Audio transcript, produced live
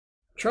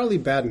Charlie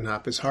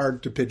Badenhop is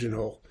hard to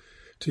pigeonhole.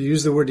 To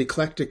use the word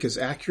eclectic is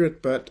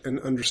accurate, but an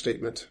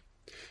understatement.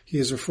 He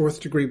is a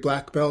 4th-degree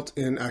black belt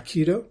in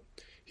Aikido.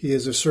 He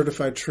is a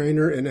certified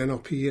trainer in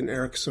NLP and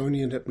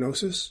Ericksonian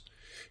hypnosis.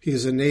 He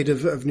is a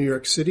native of New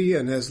York City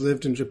and has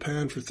lived in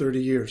Japan for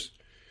 30 years.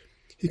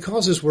 He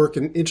calls his work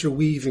an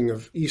interweaving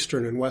of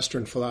Eastern and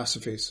Western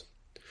philosophies.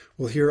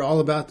 We'll hear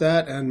all about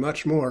that and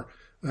much more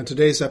on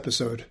today's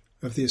episode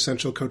of the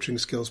Essential Coaching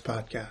Skills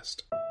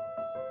Podcast.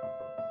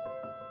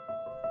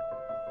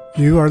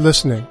 You are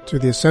listening to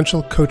the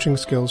Essential Coaching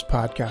Skills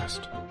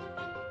Podcast,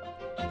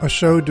 a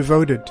show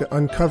devoted to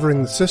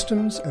uncovering the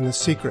systems and the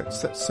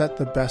secrets that set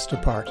the best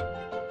apart,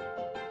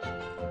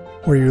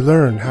 where you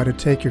learn how to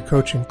take your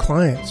coaching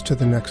clients to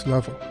the next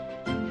level,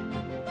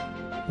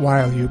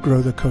 while you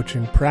grow the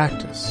coaching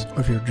practice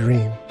of your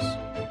dreams.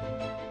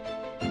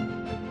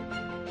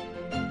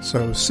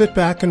 So sit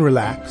back and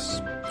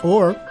relax,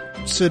 or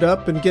sit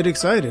up and get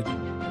excited.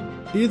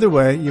 Either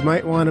way, you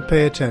might want to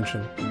pay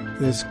attention.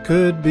 This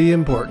could be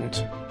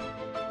important.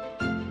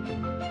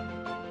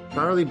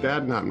 Charlie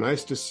Badenhop,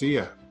 nice to see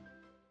you.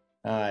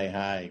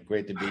 Hi.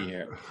 Great to be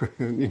here.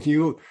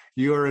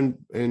 You are in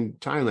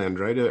Thailand,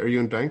 right? Are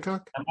you in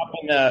Bangkok? I'm up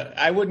in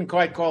I wouldn't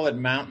quite call it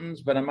mountains,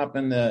 but I'm up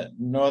in the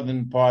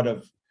northern part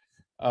of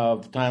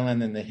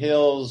Thailand in the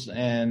hills,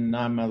 and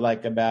I'm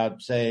like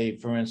about, say,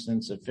 for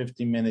instance, a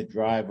 50-minute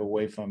drive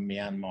away from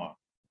Myanmar.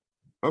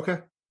 Okay.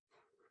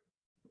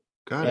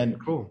 Got it.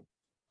 Cool.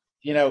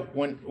 You know,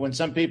 when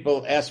some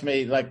people ask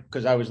me, like,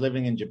 because I was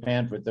living in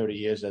Japan for 30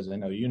 years, as I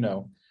know you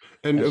know.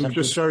 And I'm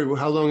just sorry,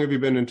 how long have you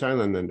been in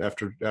Thailand then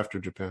after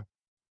Japan?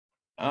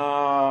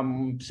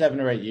 7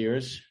 or 8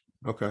 years.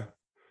 Okay.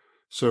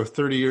 So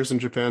 30 years in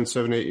Japan,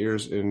 7, 8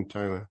 years in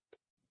Thailand.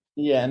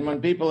 Yeah, and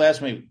when people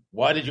ask me,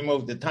 why did you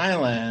move to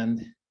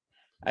Thailand?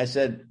 I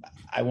said,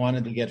 I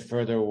wanted to get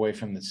further away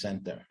from the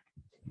center.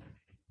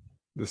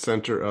 The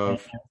center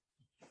of?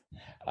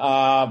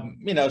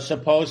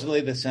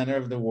 Supposedly the center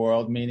of the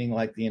world, meaning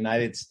like the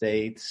United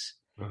States,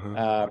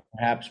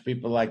 perhaps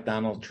people like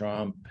Donald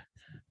Trump.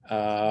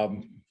 I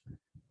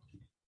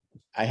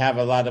have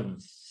a lot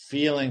of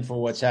feeling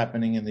for what's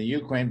happening in the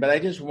Ukraine, but I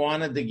just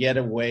wanted to get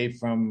away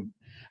from,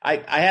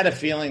 I had a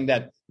feeling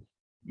that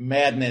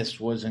madness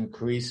was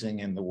increasing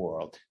in the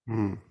world.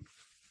 Mm.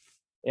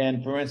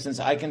 And for instance,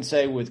 I can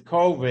say with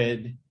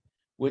COVID,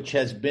 which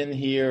has been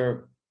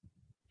here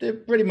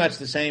pretty much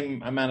the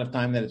same amount of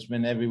time that it's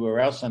been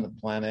everywhere else on the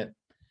planet,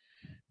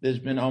 there's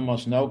been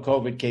almost no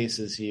COVID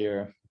cases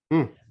here.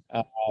 Mm.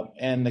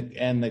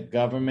 And the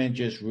government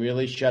just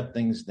really shut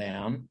things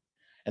down,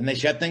 and they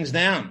shut things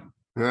down.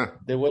 Yeah.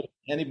 There wasn't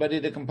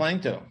anybody to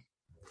complain to,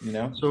 you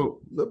know?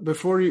 So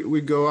before we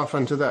go off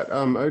onto that,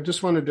 I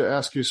just wanted to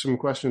ask you some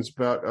questions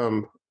about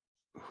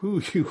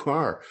who you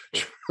are,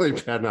 Charlie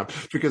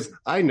Badenhop, because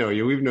I know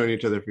you. We've known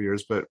each other for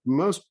years, but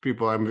most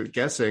people, I'm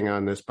guessing,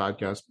 on this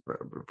podcast,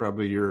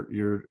 probably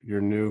you're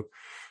new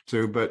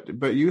to,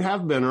 but you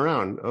have been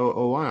around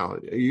a while.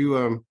 You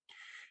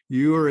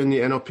are in the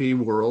NLP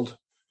world.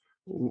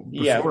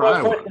 Yeah,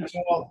 well, first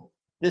of all,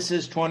 this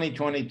is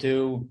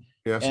 2022.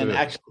 Yes, and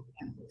actually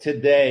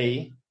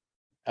today.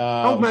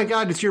 Oh my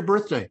God, it's your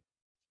birthday.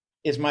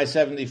 It's my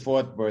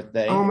 74th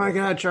birthday. Oh my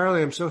God,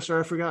 Charlie, I'm so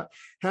sorry, I forgot.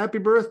 Happy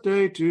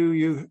birthday to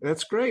you.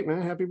 That's great,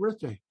 man. Happy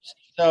birthday.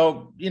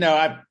 So,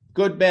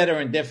 good, bad, or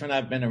indifferent,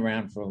 I've been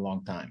around for a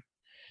long time.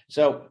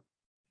 So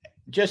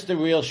just the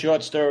real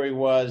short story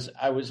was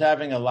I was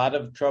having a lot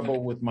of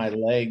trouble with my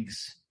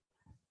legs.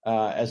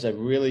 As a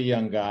really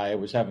young guy, I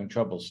was having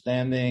trouble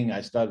standing.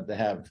 I started to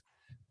have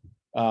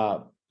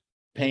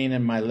pain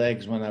in my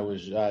legs when I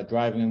was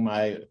driving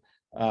my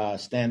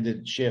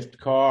standard shift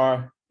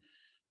car.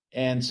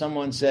 And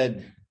someone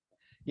said,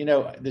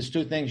 there's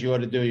two things you ought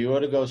to do. You ought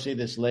to go see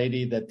this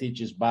lady that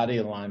teaches body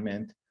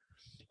alignment.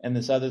 And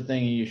this other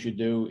thing you should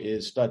do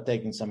is start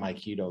taking some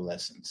Aikido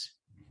lessons.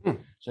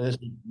 So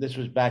this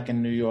was back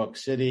in New York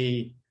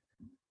City.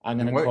 I'm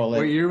going to call it.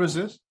 What year was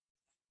this?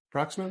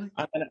 Approximately?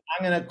 I'm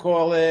going to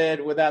call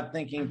it, without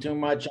thinking too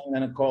much, I'm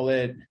going to call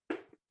it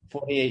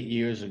 48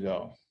 years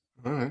ago.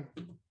 All right.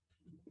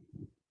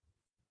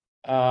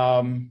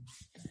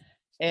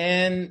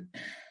 And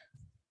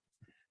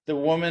the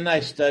woman I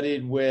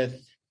studied with,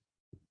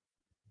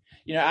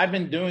 I've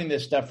been doing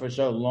this stuff for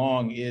so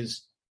long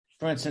is,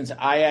 for instance,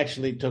 I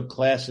actually took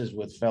classes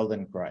with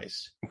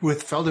Feldenkrais.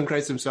 With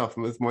Feldenkrais himself,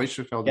 with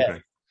Moshe Feldenkrais. Yeah.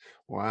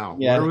 Wow.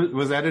 Yeah. Where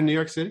was that in New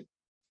York City?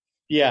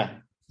 Yeah.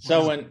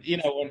 So when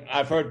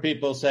I've heard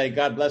people say,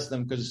 God bless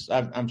them, because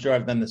I'm sure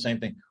I've done the same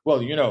thing.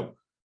 Well,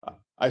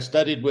 I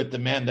studied with the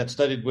man that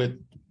studied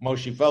with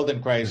Moshe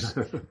Feldenkrais,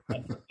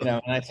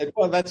 and I said,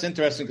 well, that's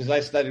interesting because I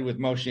studied with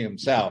Moshe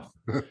himself.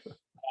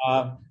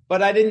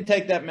 But I didn't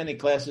take that many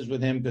classes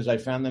with him because I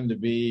found him to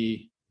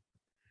be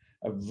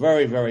a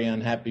very, very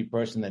unhappy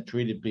person that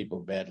treated people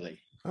badly.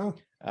 Oh.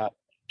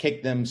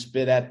 Kicked them,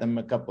 spit at them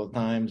a couple of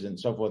times, and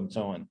so forth and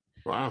so on.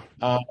 Wow.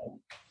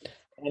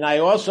 And I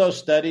also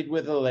studied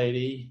with a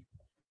lady,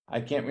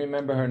 I can't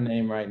remember her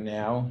name right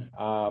now,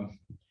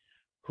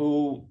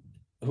 who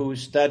who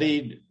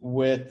studied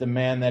with the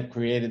man that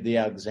created the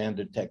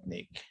Alexander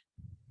technique.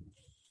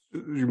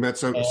 You met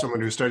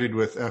someone who studied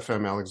with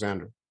F.M.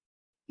 Alexander.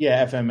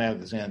 Yeah, F.M.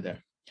 Alexander.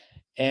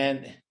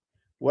 And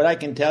what I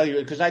can tell you,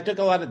 because I took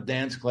a lot of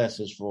dance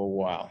classes for a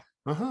while.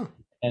 Uh-huh.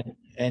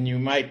 And you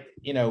might,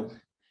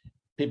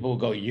 people will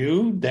go,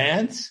 you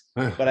dance?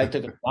 But I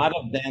took a lot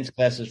of dance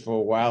classes for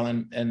a while,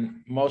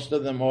 and most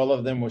of them, all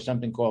of them were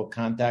something called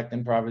contact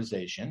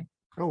improvisation.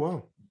 Oh,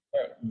 wow.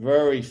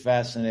 Very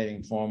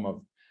fascinating form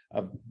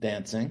of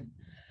dancing.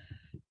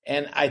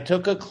 And I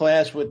took a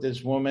class with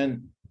this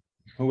woman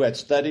who had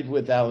studied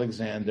with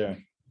Alexander.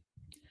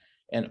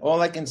 And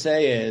all I can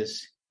say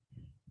is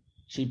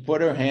she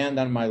put her hand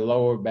on my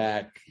lower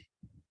back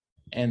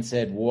and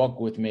said, walk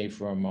with me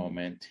for a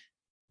moment.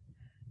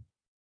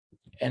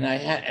 And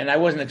I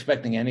wasn't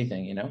expecting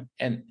anything,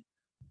 and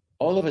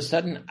all of a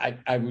sudden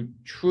I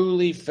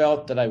truly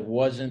felt that I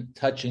wasn't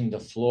touching the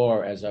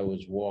floor as I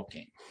was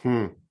walking.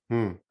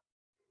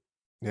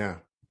 Yeah.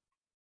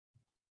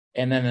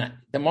 And then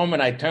the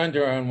moment I turned to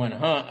her and went,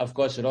 of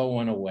course it all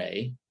went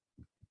away.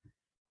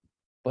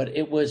 But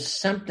it was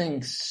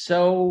something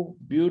so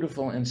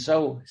beautiful and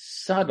so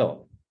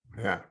subtle.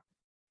 Yeah.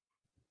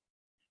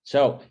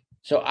 So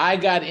I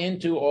got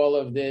into all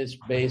of this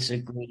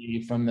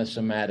basically from the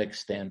somatic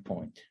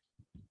standpoint.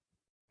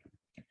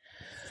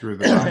 Through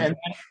the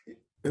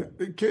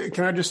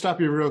Can I just stop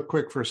you real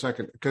quick for a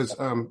second? Because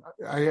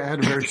I had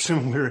a very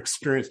similar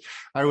experience.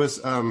 I was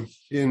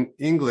in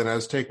England. I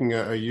was taking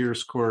a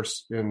year's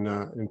course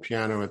in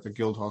piano at the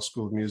Guildhall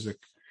School of Music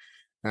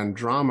and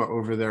Drama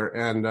over there.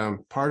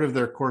 And part of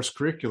their course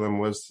curriculum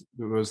was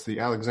the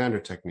Alexander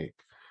technique.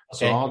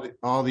 Okay. So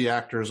all the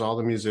actors, all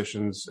the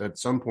musicians at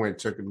some point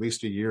took at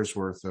least a year's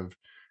worth of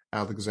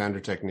Alexander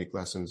technique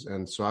lessons.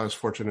 And so I was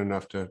fortunate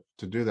enough to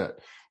do that.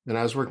 And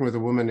I was working with a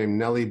woman named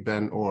Nellie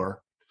Ben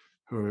Orr,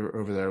 who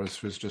over there was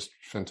just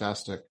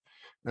fantastic.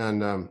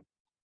 And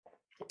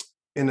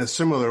in a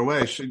similar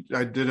way,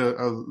 I did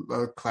a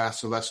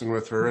lesson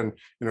with her, and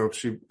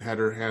she had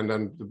her hand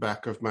on the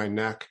back of my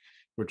neck,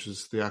 which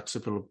is the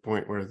occipital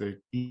point where they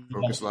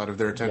focus a lot of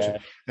their attention,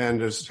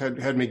 and just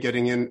had me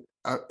getting in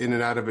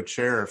and out of a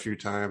chair a few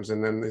times,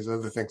 and then these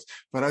other things.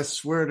 But I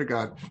swear to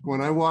God, when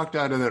I walked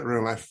out of that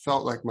room, I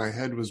felt like my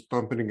head was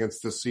bumping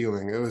against the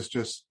ceiling. It was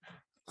just,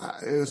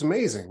 it was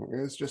amazing. It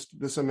was just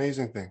this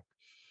amazing thing.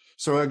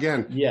 So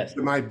again, yes,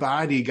 my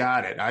body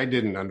got it. I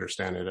didn't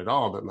understand it at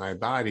all, but my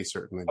body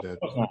certainly did.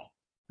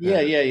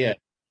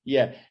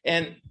 Yeah.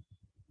 And,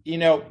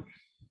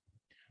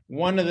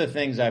 one of the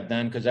things I've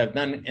done, because I've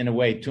done in a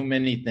way too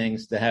many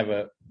things to have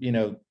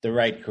the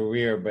right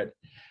career, but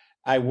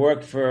I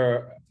worked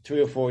for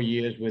 3 or 4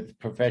 years with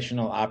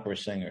professional opera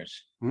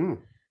singers.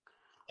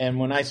 And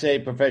when I say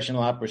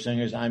professional opera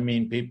singers, I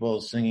mean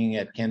people singing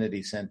at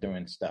Kennedy Center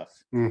and stuff.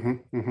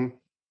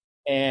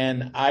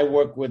 And I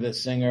worked with a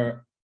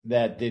singer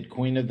that did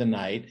Queen of the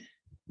Night.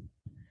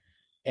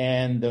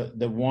 And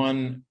the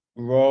one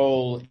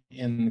role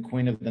in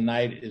Queen of the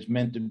Night is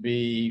meant to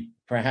be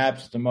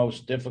perhaps the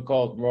most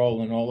difficult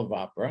role in all of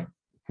opera.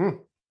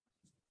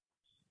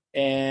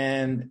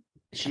 And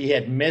she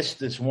had missed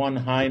this one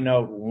high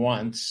note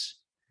once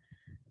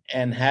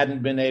and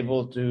hadn't been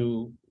able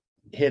to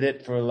hit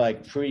it for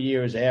like 3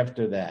 years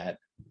after that.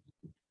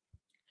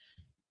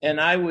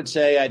 And I would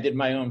say I did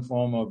my own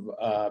form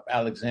of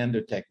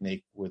Alexander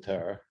technique with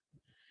her.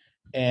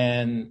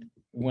 And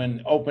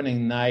when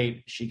opening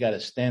night, she got a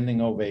standing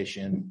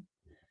ovation.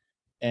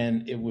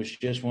 And it was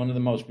just one of the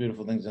most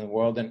beautiful things in the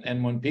world.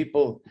 And when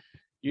people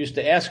used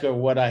to ask her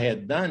what I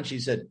had done, she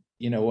said,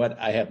 you know what,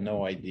 I have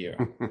no idea.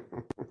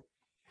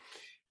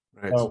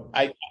 Right. So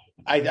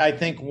I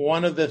think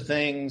one of the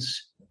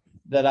things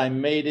that I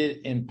made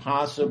it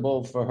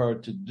impossible for her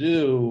to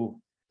do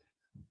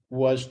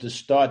was to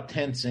start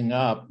tensing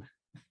up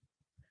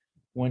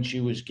when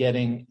she was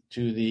getting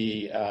to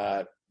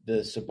the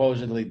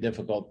supposedly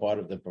difficult part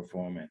of the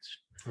performance.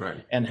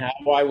 Right. And how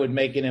I would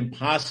make it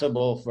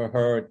impossible for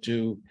her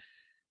to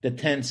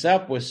tense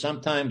up was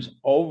sometimes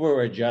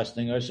over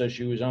adjusting her, so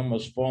she was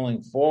almost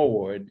falling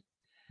forward.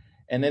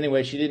 And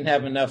anyway, she didn't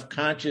have enough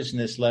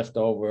consciousness left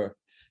over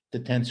to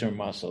tense her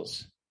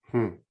muscles.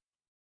 And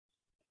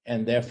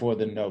therefore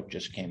the note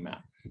just came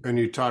out. And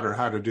you taught her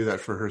how to do that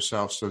for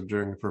herself, so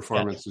during the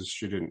performances,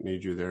 she didn't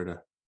need you there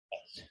to...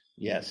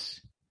 Yes.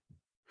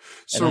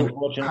 So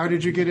how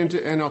did you get into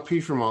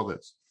NLP from all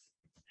this?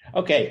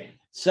 Okay,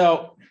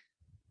 so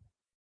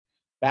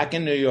back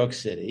in New York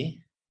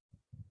City,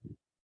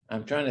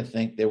 I'm trying to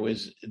think, there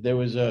was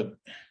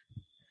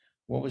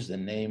what was the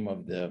name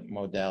of the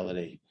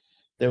modality?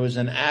 There was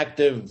an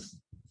active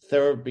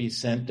therapy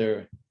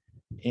center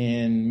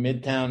in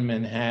Midtown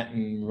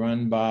Manhattan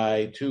run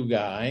by 2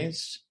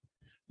 guys.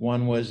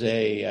 One was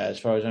as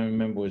far as I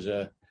remember, was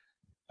a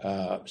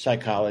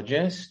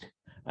psychologist.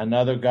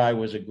 Another guy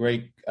was a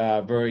great,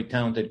 very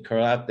talented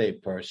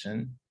karate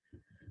person.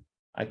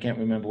 I can't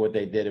remember what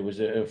they did. It was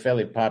a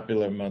fairly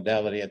popular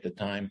modality at the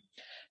time.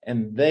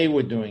 And they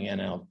were doing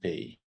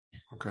NLP.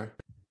 Okay.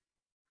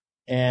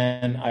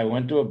 And I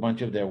went to a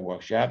bunch of their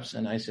workshops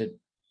and I said,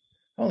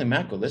 holy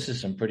mackerel, this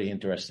is some pretty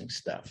interesting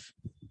stuff.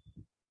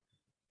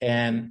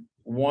 And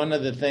one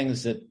of the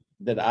things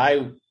that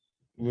I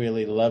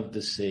really love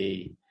to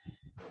see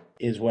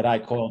is what I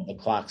call the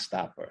clock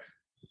stopper.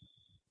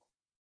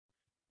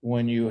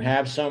 When you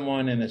have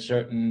someone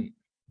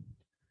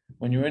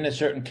when you're in a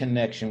certain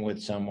connection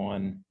with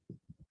someone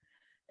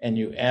and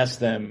you ask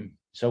them,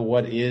 so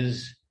what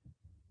is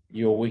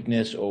your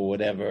weakness or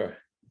whatever,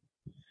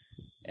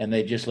 and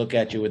they just look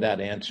at you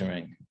without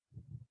answering,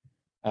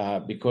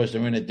 because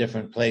they're in a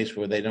different place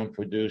where they don't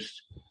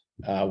produce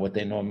what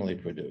they normally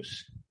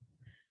produce.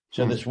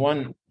 So this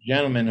one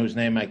gentleman whose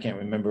name I can't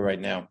remember right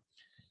now,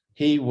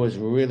 he was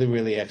really,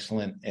 really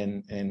excellent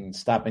in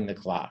stopping the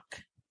clock.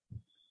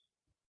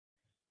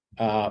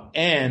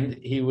 And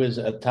he was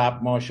a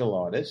top martial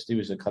artist. He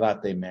was a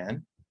karate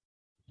man.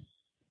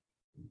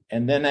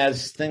 And then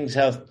as things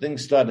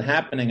started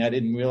happening, I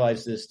didn't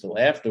realize this till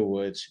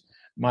afterwards.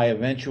 My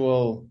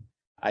eventual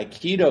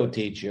Aikido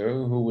teacher,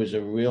 who was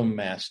a real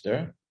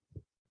master,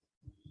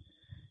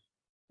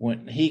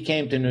 when he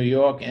came to New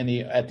York, and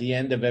at the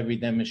end of every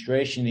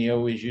demonstration, he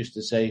always used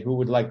to say, who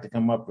would like to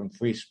come up and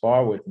free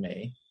spar with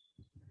me?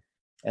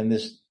 And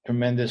this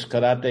tremendous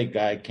karate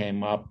guy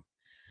came up,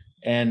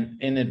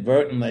 and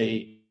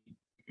inadvertently,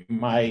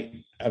 my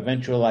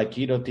eventual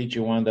Aikido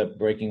teacher wound up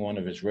breaking one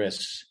of his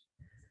wrists,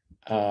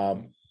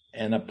 and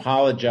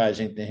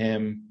apologizing to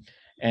him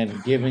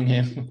and giving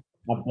him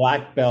a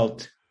black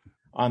belt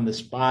on the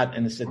spot.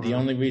 And he said, the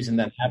only reason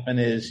that happened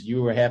is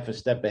you were half a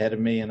step ahead of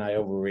me and I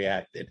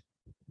overreacted.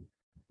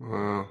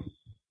 Wow.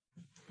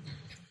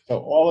 So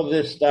all of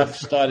this stuff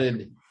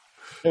started.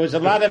 There was a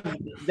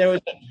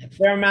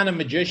fair amount of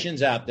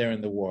magicians out there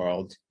in the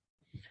world.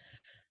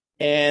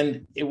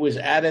 And it was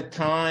at a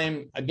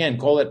time, again,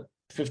 call it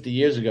 50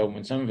 years ago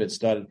when some of it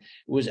started.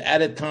 It was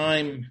at a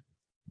time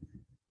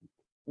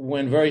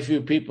when very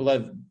few people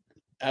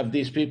of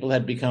these people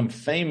had become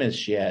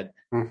famous yet.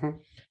 Mm-hmm.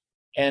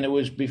 And it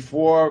was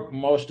before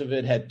most of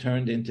it had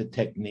turned into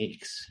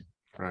techniques.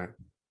 Right.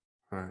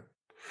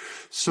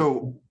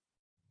 So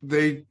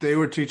they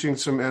were teaching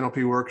some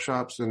NLP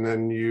workshops, and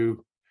then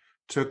you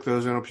took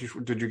those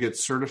NLP. Did you get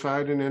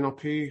certified in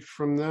NLP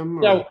from them?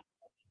 Or? So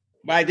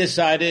I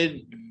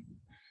decided,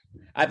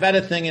 I've had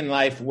a thing in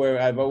life where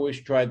I've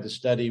always tried to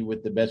study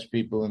with the best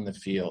people in the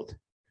field.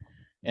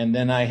 And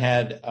then I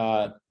had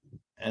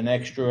an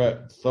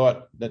extra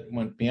thought that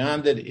went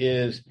beyond it,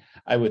 is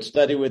I would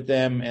study with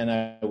them and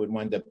I would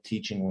wind up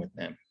teaching with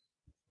them,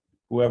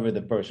 whoever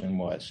the person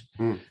was.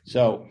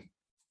 So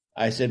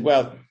I said,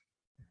 well,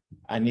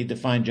 I need to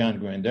find John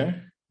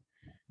Grinder,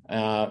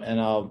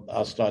 and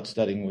I'll start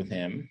studying with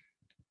him.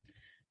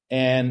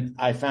 And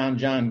I found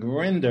John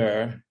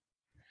Grinder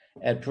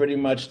at pretty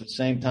much the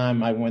same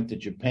time I went to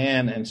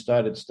Japan and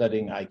started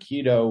studying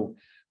Aikido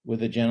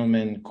with a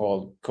gentleman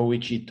called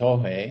Koichi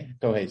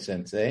Tohei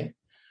Sensei,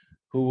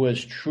 who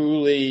was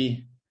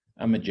truly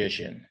a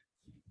magician.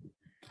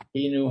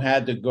 He knew how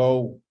to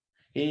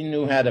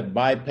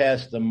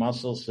bypass the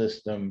muscle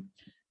system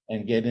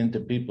and get into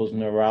people's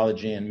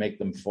neurology and make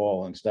them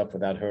fall and stuff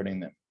without hurting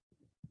them.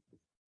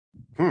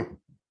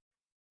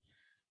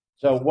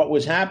 So what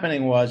was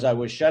happening was I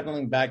was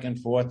shuttling back and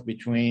forth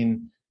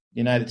between the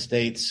United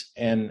States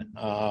and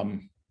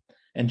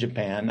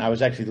Japan. I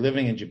was actually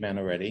living in Japan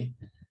already.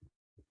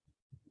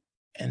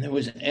 And there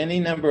was any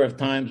number of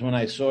times when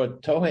I saw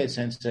Tohei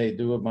Sensei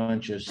do a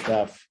bunch of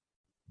stuff.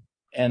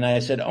 And I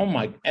said,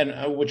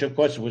 which of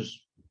course was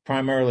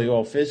primarily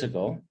all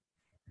physical.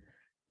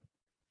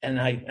 And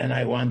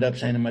I wound up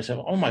saying to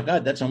myself, oh my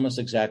God, that's almost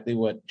exactly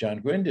what John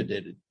Grinder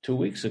did 2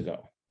 weeks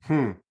ago.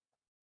 And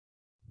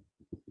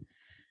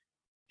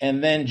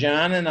then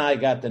John and I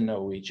got to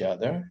know each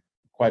other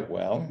quite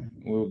well.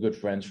 We were good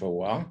friends for a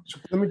while. So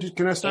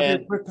can I stop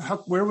you quick?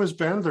 Where was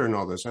Bandler in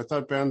all this? I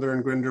thought Bandler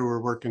and Grinder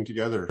were working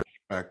together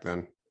back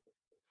then.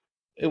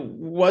 It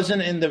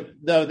wasn't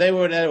they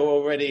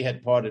already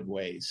had parted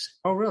ways.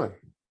 Oh, really?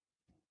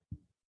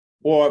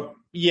 Or,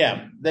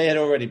 yeah, they had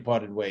already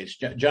parted ways.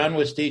 John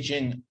was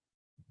teaching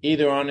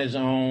either on his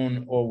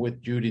own or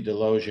with Judy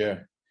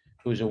Delozier,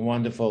 who's a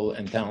wonderful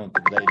and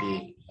talented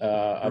lady.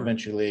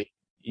 Eventually,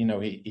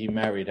 he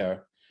married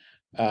her.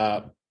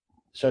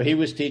 So he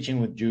was teaching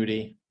with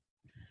Judy,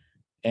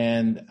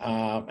 and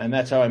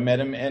that's how I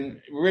met him.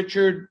 And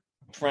Richard,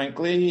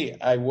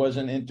 frankly, I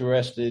wasn't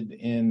interested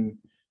in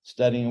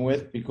studying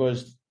with,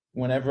 because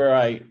whenever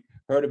I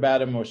heard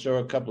about him or saw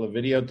a couple of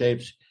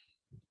videotapes,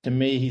 to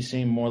me, he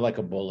seemed more like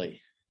a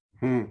bully.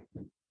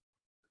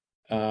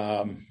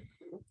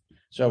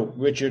 So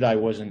Richard, I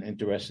wasn't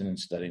interested in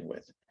studying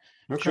with.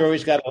 Okay. Sure,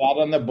 he's got a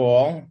lot on the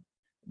ball,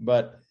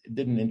 but it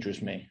didn't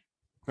interest me.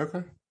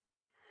 Okay.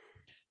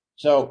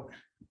 So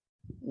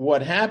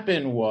what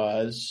happened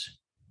was,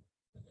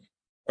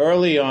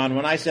 early on,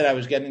 when I said I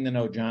was getting to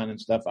know John and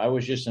stuff, I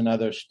was just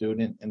another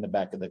student in the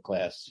back of the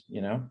class,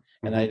 and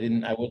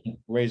I wasn't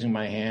raising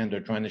my hand or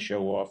trying to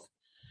show off.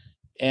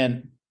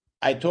 And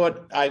I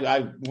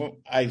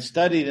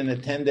studied in a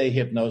 10-day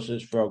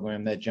hypnosis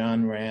program that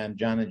John ran,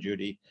 John and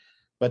Judy,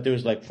 but there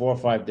was like 4 or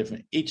 5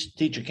 different, each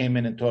teacher came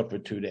in and taught for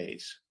 2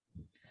 days.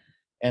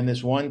 And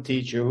this one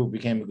teacher who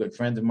became a good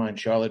friend of mine,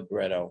 Charlotte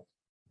Bretto,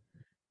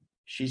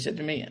 she said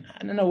to me,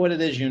 I don't know what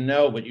it is you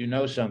know, but you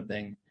know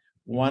something.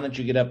 Why don't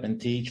you get up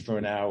and teach for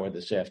an hour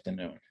this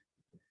afternoon?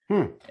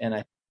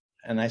 And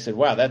I said,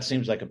 wow, that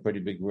seems like a pretty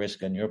big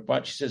risk on your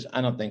part. She says, I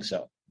don't think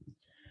so.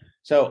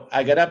 So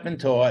I got up and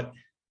taught,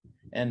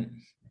 and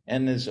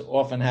this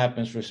often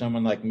happens for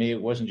someone like me.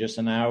 It wasn't just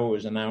an hour, it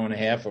was an hour and a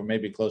half, or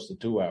maybe close to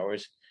 2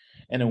 hours.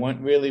 And it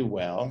went really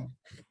well.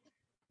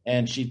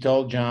 And she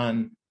told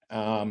John,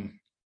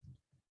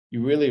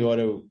 you really ought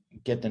to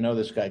get to know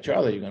this guy,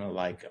 Charlie. You're going to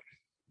like him.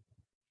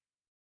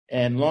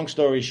 And long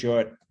story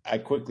short, I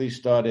quickly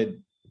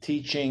started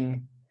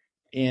teaching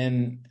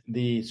in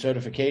the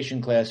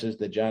certification classes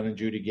that John and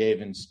Judy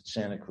gave in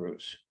Santa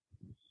Cruz.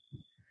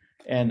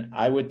 And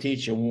I would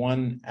teach a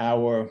 1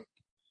 hour,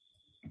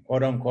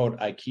 quote unquote,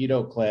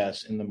 Aikido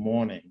class in the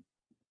morning.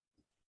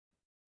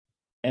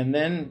 And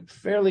then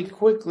fairly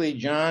quickly,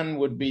 John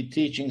would be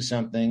teaching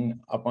something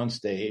up on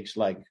stage,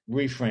 like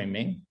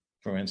reframing,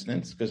 for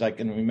instance, because I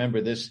can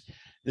remember this,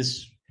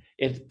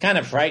 it kind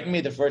of frightened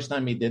me the first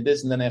time he did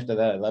this. And then after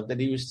that, I loved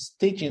it. He was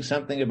teaching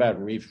something about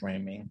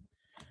reframing.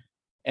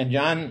 And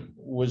John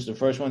was the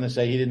first one to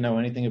say he didn't know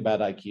anything about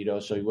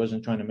Aikido, so he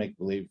wasn't trying to make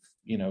believe,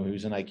 he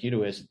was an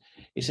Aikidoist.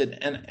 He said,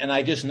 and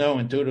I just know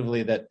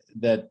intuitively that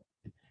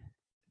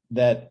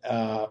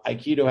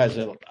Aikido has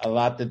a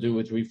lot to do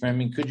with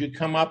reframing. Could you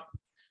come up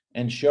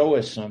and show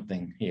us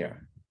something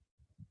here?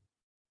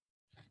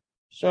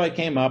 So I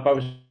came up. I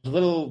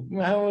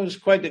was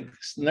quite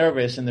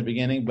nervous in the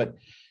beginning,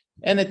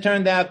 and it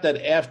turned out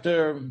that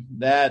after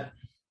that,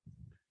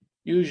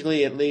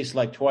 usually at least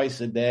like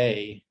twice a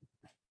day,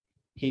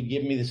 he'd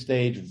give me the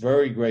stage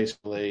very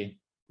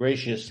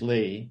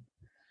graciously,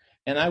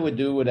 and I would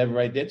do whatever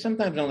I did,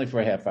 sometimes only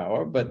for a half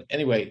hour. But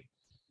anyway,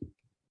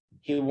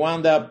 he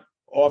wound up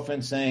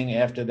often saying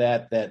after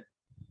that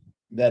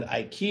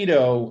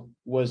Aikido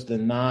was the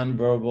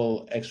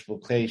nonverbal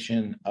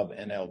explication of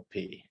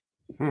NLP.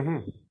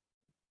 Mm-hmm.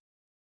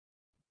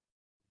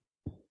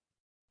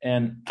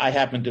 And I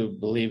happen to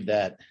believe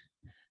that.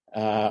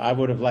 I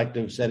would have liked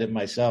to have said it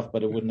myself,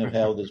 but it wouldn't have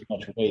held as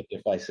much weight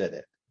if I said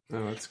it.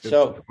 Oh, that's a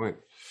good point.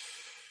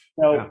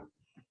 So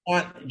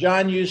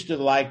John used to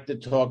like to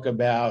talk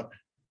about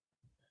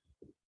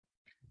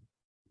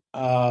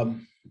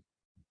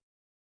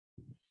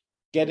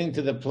getting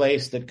to the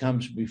place that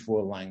comes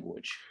before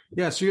language.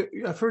 Yeah, so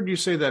I've heard you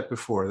say that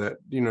before, that,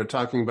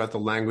 talking about the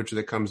language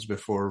that comes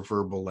before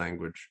verbal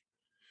language.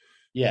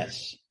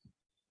 Yes.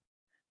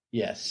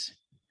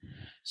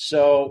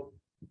 So,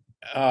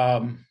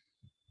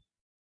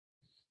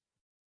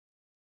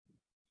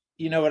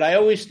 what I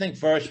always think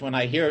first when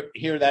I hear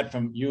that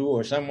from you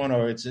or someone,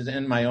 or it's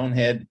in my own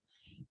head,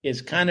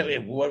 is kind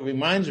of what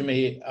reminds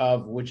me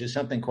of, which is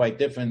something quite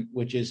different,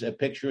 which is a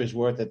picture is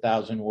worth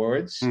 1,000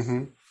 words.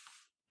 Mm-hmm.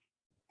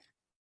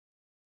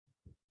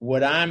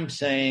 What I'm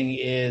saying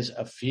is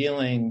a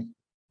feeling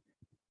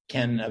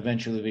can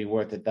eventually be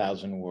worth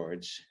 1,000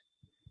 words.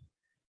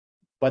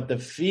 But the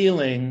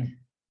feeling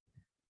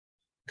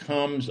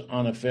comes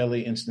on a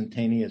fairly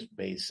instantaneous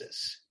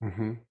basis.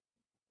 Mm-hmm.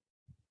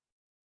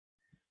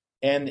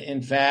 And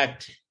in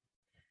fact,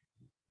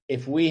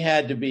 if we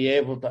had to be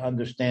able to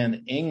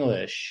understand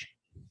English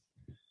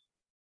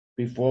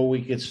before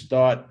we could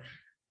start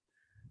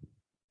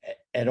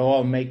at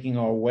all making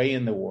our way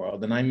in the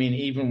world, and I mean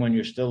even when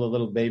you're still a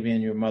little baby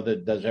and your mother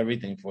does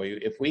everything for you,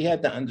 if we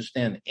had to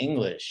understand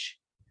English,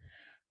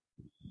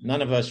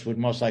 none of us would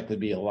most likely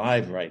be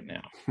alive right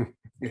now.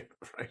 Yeah,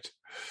 right.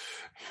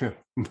 Yeah,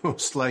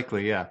 most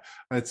likely, yeah.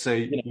 I'd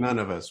say none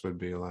of us would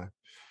be alive.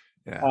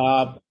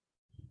 Yeah.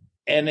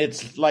 And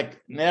it's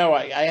like now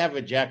I have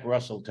a Jack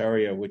Russell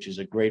Terrier, which is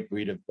a great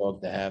breed of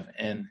dog to have.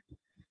 And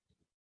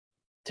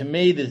to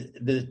me,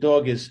 the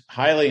dog is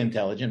highly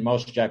intelligent.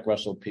 Most Jack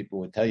Russell people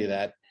would tell you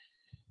that.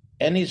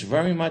 And she is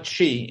very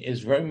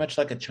much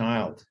like a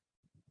child.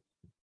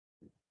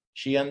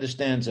 She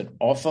understands an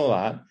awful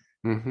lot.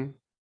 Mm-hmm.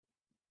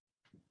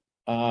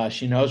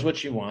 She knows what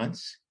she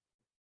wants.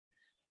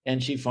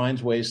 And she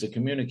finds ways to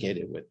communicate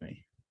it with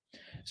me.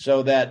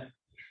 So that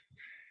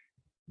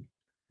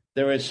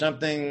there is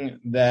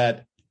something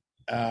that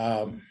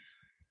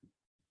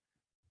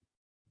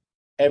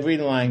every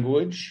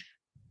language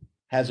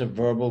has a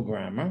verbal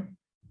grammar.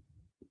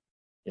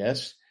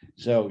 Yes.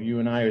 So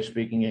you and I are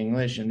speaking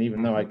English, and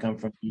even though I come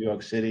from New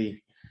York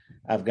City,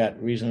 I've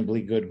got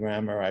reasonably good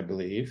grammar, I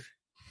believe.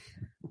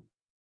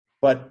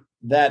 But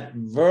that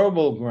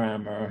verbal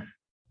grammar,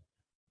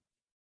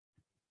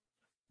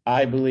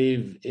 I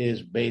believe,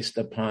 is based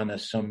upon a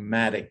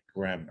somatic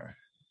grammar.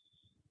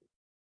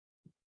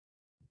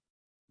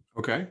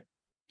 Okay.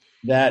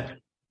 That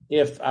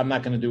if I'm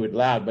not going to do it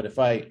loud, but if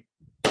I,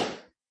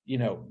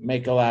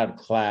 make a loud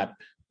clap,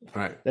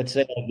 right. Let's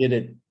say I did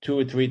it 2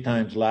 or 3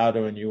 times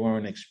louder and you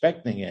weren't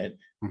expecting it,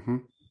 mm-hmm.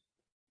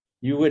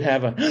 You would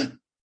have a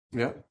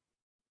yeah,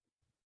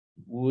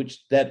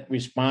 which that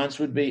response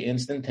would be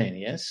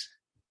instantaneous.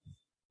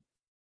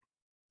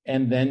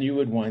 And then you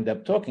would wind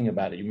up talking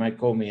about it. You might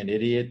call me an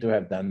idiot to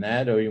have done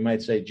that, or you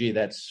might say, gee,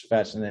 that's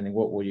fascinating.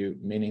 What were you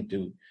meaning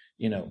to,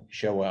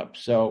 show up?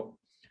 So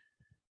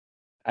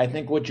I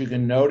think what you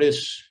can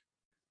notice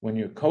when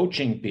you're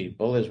coaching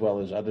people, as well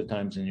as other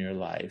times in your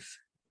life,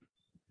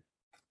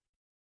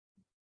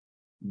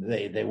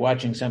 they're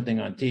watching something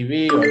on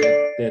TV, or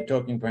they're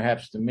talking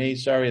perhaps to me.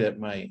 Sorry that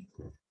my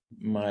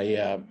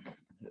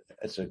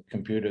it's a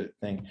computer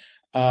thing.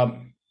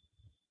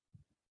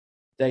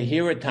 They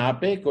hear a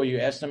topic, or you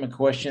ask them a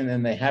question,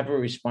 and they have a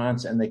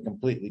response, and they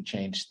completely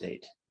change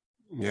state.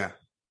 Yeah.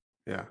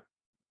 Let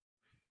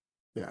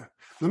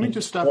me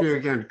just stop you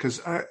again,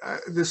 because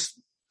this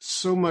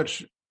so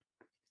much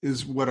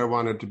is what I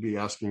wanted to be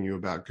asking you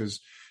about, because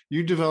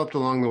you developed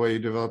along the way, you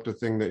developed a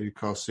thing that you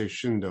call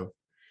Seishindo.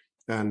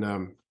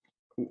 And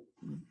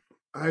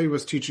I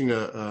was teaching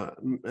a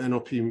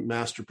NLP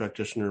master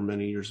practitioner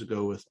many years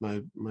ago with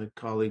my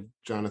colleague,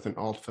 Jonathan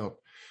Altfelt.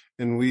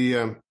 And we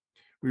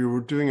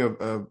were doing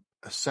a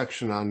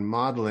section on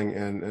modeling,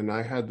 and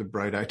I had the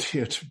bright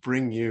idea to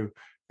bring you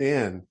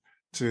in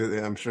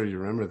to, I'm sure you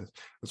remember this.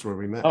 That's where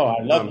we met. Oh,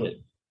 I loved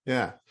it.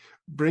 Yeah.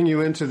 Bring you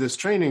into this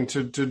training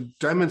to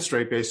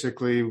demonstrate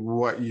basically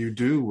what you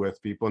do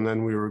with people. And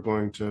then we were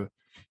going to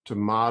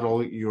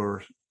model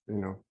your,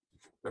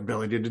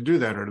 ability to do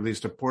that, or at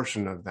least a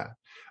portion of that.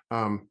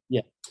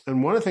 Yeah.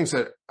 And one of the things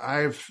that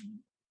I've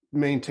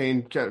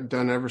maintained,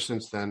 done ever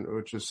since then,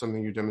 which is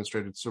something you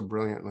demonstrated so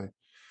brilliantly,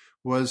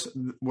 was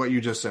what you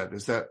just said,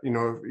 is that,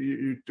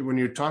 when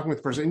you're talking with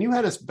the person, and you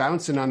had us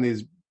bouncing on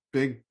these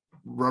big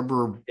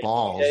rubber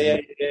balls. Yeah.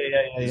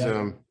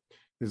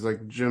 These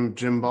like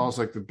gym balls,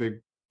 like the big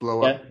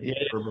blow up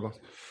rubber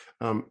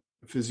balls.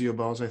 Physio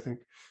balls, I think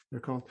they're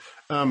called.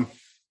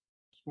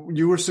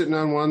 You were sitting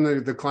on one,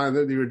 the client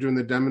that you were doing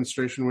the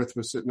demonstration with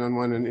was sitting on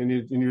one,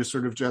 and you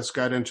sort of just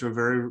got into a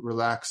very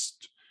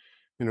relaxed,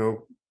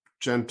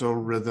 gentle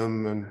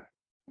rhythm and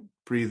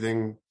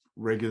breathing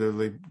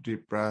regularly,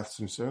 deep breaths,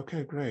 and say,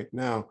 okay, great.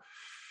 Now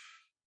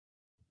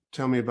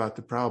tell me about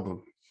the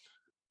problem,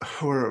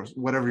 or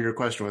whatever your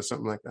question was,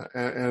 something like that.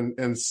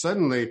 And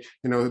suddenly,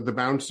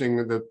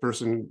 the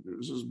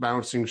person's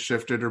bouncing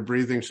shifted, or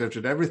breathing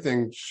shifted,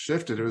 everything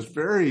shifted. It was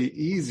very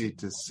easy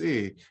to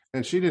see.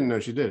 And she didn't know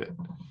she did it.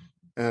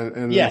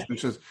 And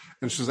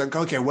she's like,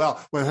 okay,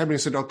 well, what happened? He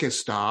said, okay,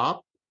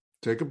 stop,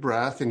 take a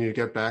breath, and you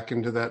get back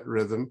into that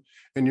rhythm.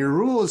 And your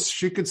rule is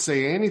she could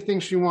say anything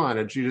she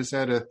wanted. She just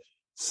had to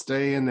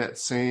stay in that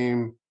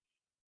same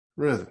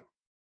rhythm,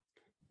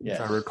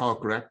 if I recall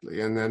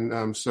correctly. And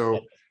then,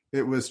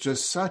 it was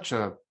just such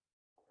a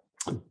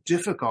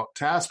difficult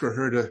task for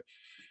her to,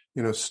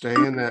 stay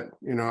in that,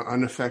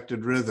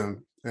 unaffected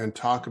rhythm and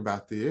talk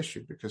about the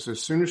issue. Because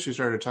as soon as she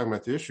started talking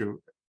about the issue,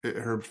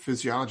 her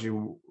physiology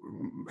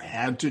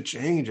had to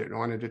change. It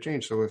wanted to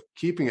change. So with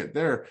keeping it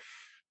there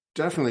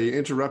definitely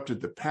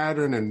interrupted the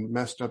pattern and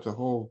messed up the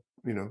whole,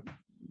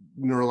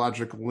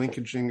 neurological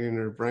linkaging in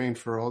her brain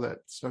for all that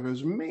stuff. It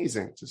was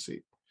amazing to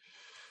see.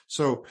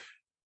 So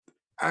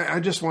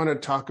I just want to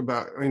talk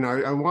about,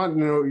 I want to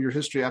know your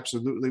history,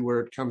 absolutely,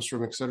 where it comes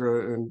from, et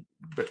cetera. And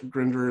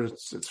Grinder,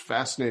 it's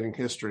fascinating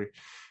history.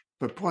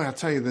 But boy, I'll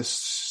tell you, this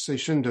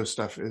Seishindo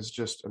stuff is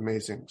just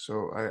amazing.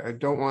 So I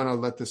don't want to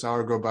let this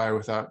hour go by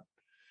without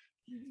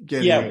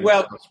getting into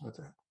thoughts about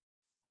that.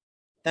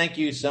 Thank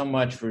you so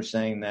much for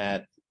saying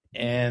that.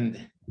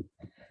 And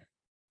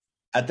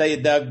I tell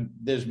you, Doug,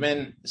 there's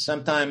been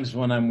sometimes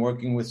when I'm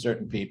working with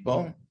certain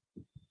people,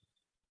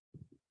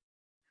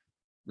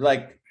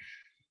 like,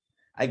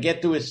 I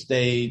get to a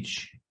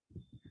stage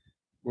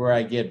where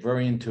I get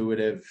very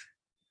intuitive,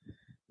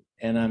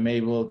 and I'm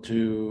able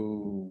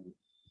to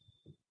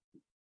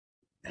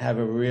have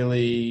a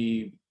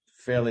really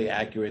fairly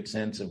accurate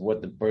sense of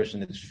what the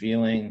person is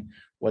feeling,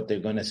 what they're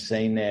going to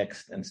say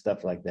next, and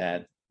stuff like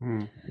that.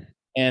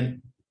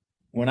 And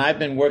when I've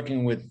been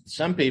working with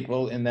some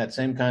people in that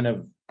same kind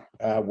of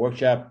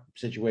workshop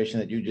situation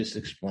that you just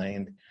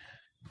explained,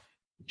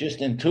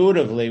 just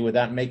intuitively,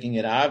 without making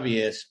it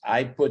obvious,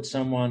 I put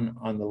someone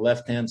on the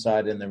left-hand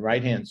side and the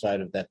right-hand side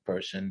of that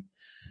person,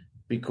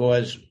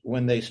 because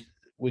when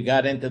we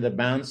got into the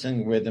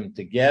bouncing rhythm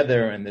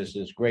together, and there's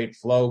this great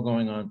flow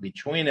going on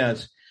between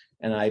us,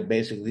 and I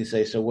basically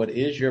say, so what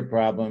is your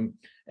problem?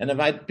 And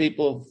invite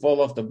people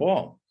fall off the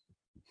ball.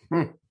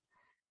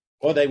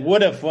 Or they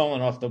would have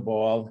fallen off the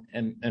ball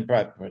and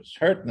perhaps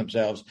hurt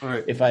themselves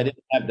if I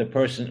didn't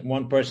have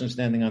one person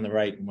standing on the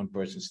right and one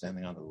person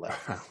standing on the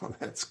left. Well,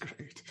 that's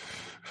great.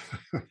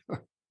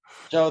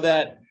 So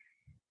that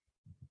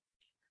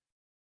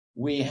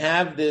we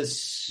have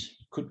this,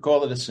 could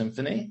call it a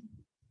symphony.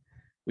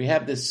 We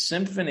have this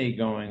symphony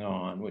going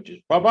on, which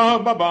is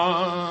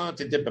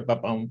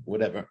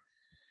whatever.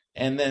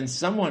 And then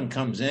someone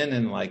comes in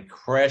and like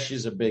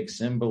crashes a big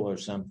cymbal or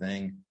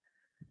something,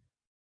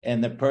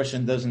 and the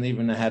person doesn't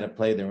even know how to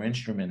play their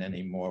instrument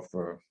anymore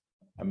for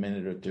a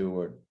minute or two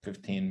or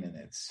 15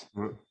 minutes.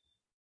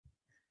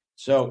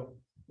 So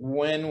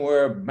when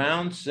we're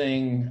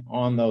bouncing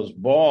on those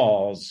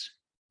balls,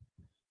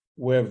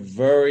 we're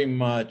very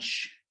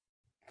much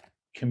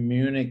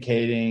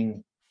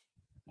communicating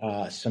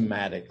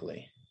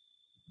somatically.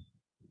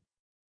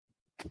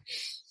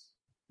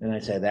 And I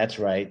say, that's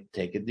right.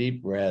 Take a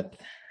deep breath.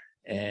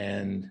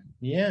 And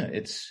yeah,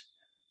 it's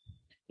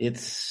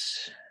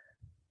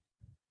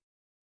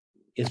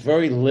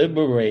very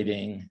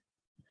liberating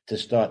to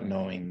start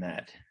knowing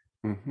that.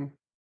 Mm-hmm.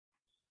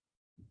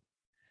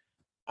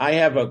 I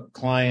have a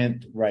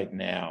client right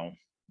now,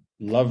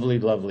 lovely,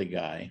 lovely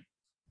guy,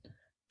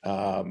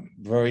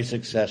 very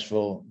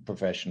successful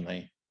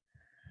professionally.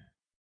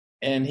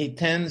 And he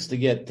tends to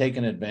get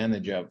taken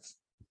advantage of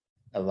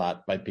a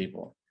lot by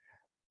people.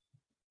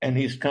 And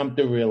he's come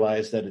to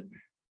realize that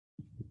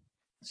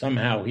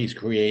somehow he's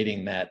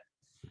creating that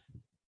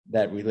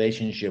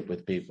relationship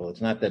with people.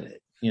 It's not that,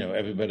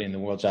 everybody in the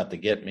world's out to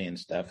get me and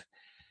stuff.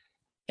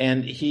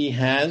 And he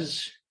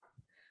has,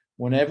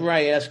 whenever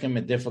I ask him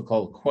a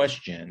difficult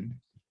question,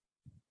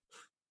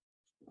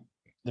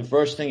 the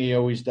first thing he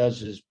always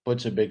does is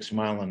puts a big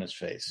smile on his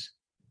face.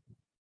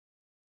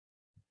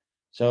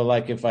 So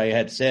like if I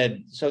had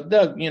said, so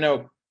Doug,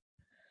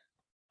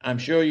 I'm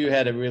sure you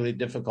had a really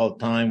difficult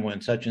time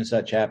when such and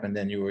such happened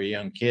and you were a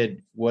young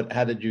kid. What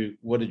did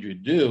you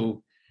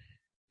do?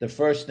 The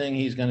first thing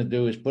he's going to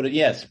do is put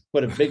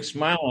a big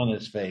smile on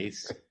his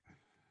face.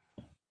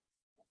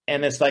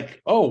 And it's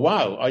like, oh,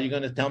 wow. Are you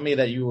going to tell me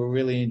that you were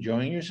really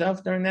enjoying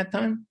yourself during that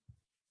time?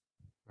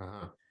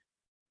 Uh-huh.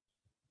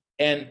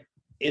 And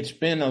it's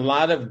been a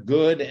lot of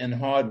good and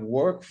hard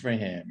work for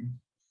him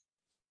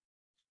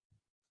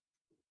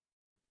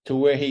to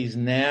where he's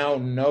now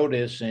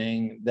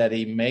noticing that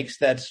he makes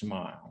that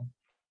smile.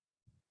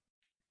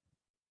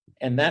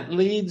 And that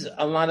leads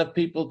a lot of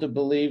people to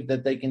believe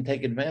that they can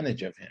take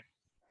advantage of him.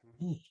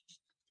 Mm-hmm.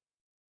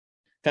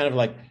 Kind of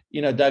like,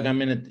 Doug,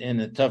 I'm in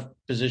a tough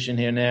position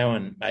here now,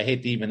 and I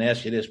hate to even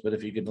ask you this, but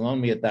if you could loan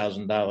me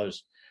 $1,000,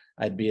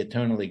 I'd be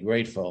eternally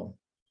grateful.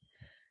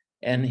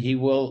 And he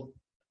will,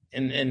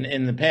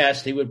 in the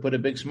past, he would put a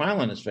big smile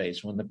on his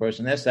face when the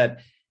person asked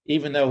that,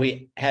 even though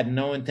he had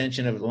no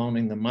intention of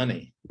loaning the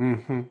money.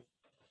 Mm-hmm.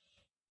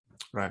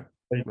 Right.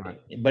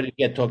 But he'd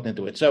get talked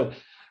into it. So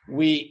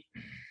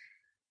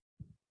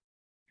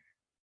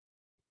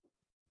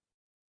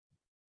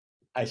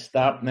I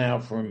stop now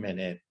for a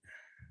minute,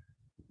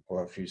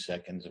 or a few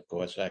seconds, of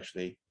course,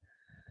 actually.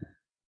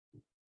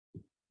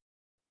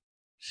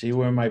 See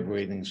where my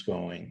breathing's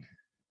going.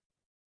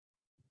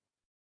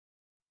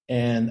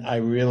 And I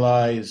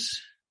realize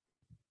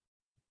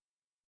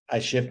I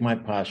shift my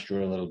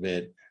posture a little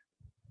bit.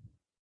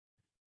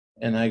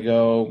 And I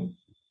go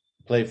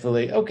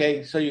playfully,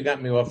 okay, so you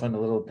got me off on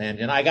a little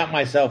tangent. I got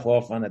myself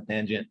off on a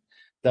tangent.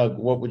 Doug,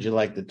 what would you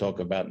like to talk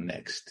about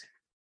next?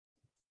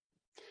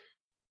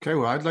 Okay,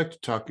 well, I'd like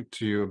to talk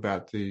to you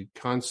about the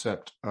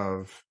concept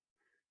of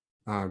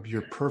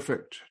you're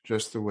perfect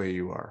just the way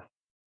you are.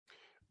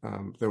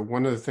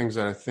 One of the things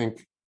that I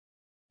think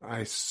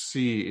I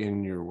see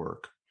in your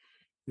work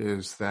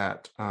is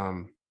that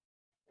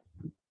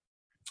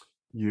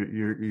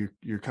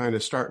you're kind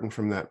of starting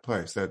from that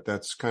place.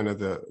 That's kind of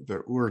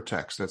the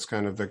ur-text. That's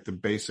kind of like the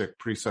basic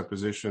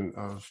presupposition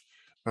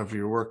of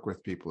your work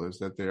with people, is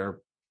that they are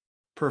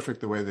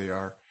perfect the way they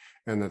are,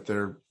 and that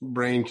their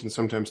brain can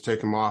sometimes take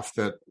them off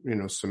that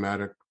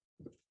somatic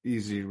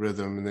easy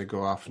rhythm, and they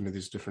go off into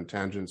these different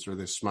tangents, or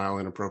they smile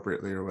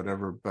inappropriately or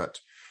whatever. But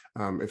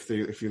if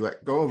you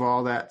let go of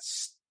all that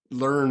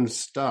learned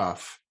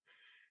stuff,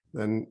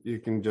 then you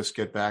can just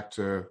get back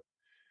to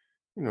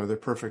they're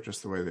perfect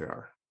just the way they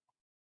are.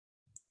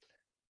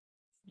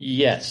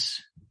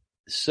 Yes.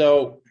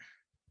 So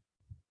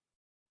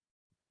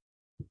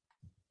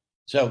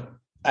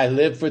I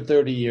lived for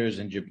 30 years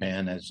in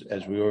Japan, as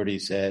we already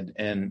said,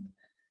 and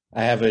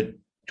I have a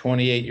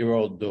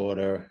 28-year-old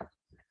daughter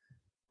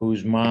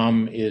whose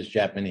mom is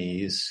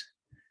Japanese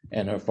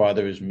and her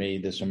father is me,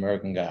 this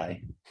American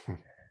guy.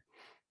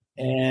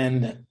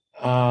 And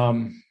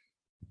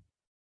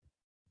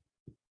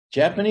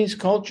Japanese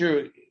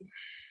culture,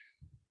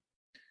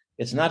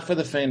 it's not for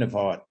the faint of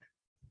heart.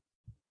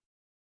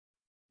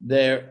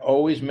 They're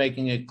always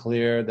making it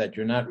clear that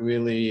you're not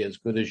really as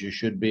good as you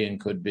should be and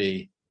could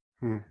be.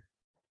 You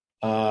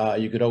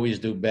could always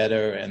do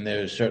better, and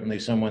there's certainly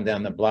someone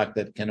down the block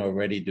that can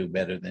already do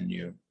better than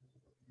you.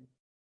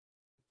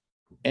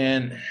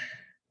 And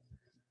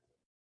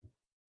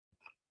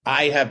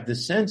I have the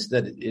sense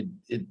that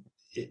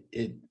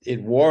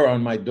it wore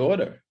on my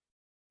daughter,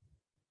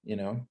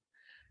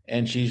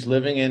 and she's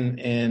living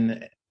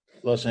in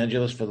Los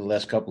Angeles for the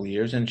last couple of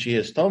years, and she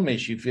has told me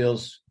she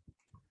feels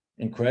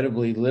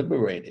incredibly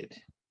liberated.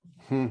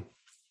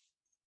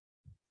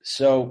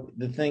 So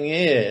the thing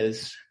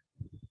is,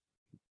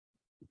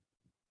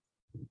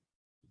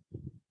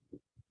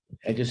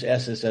 I just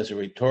asked this as a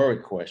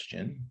rhetoric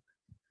question.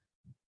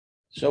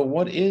 So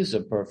what is a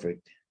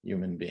perfect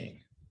human being?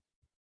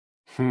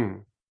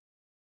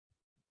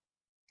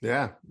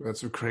 Yeah,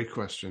 that's a great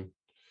question.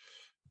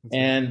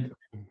 And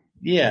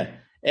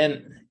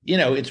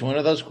it's one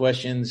of those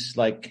questions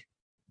like,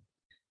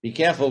 be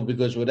careful,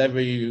 because whatever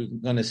you're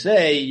going to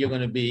say, you're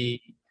going to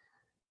be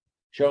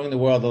showing the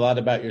world a lot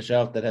about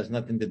yourself that has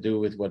nothing to do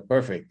with what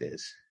perfect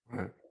is.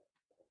 Right.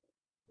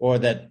 or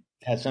that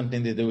has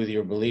something to do with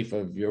your belief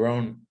of your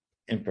own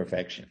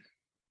imperfection.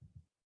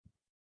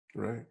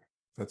 Right.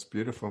 That's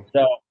beautiful.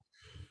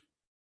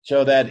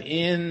 So that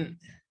in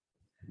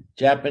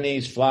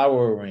Japanese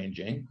flower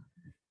arranging,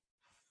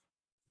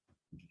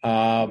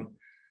 one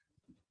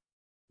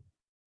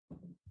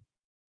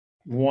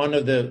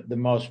of the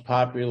most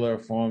popular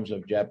forms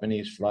of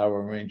Japanese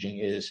flower arranging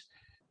is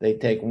they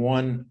take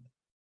one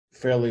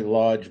fairly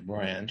large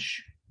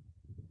branch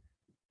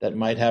that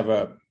might have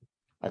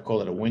I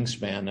call it a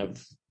wingspan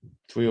of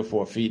 3 or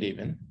 4 feet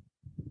even,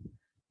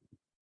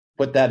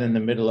 put that in the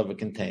middle of a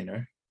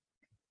container.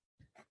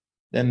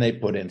 Then they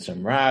put in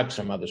some rocks,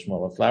 some other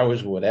smaller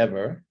flowers,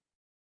 whatever.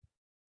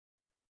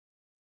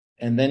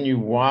 And then you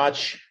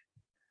watch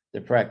the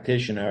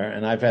practitioner,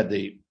 and I've had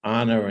the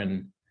honor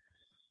and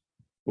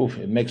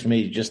it makes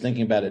me, just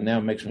thinking about it now,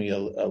 makes me a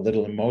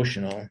little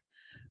emotional,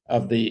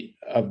 of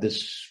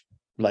this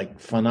like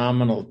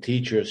phenomenal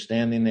teacher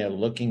standing there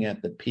looking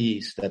at the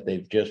piece that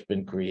they've just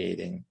been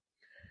creating.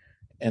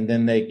 And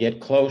then they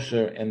get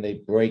closer and they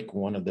break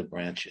one of the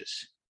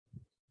branches.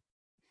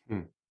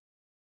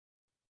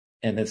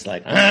 And it's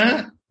like,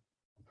 the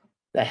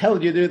hell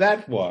did you do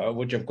that for?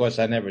 Which, of course,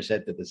 I never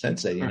said to the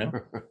sensei, you know.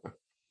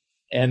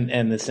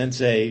 And the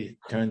sensei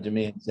turned to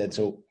me and said,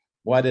 so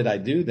why did I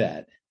do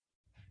that?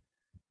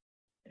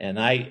 And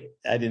I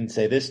didn't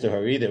say this to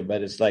her either,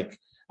 but it's like,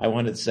 I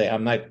wanted to say,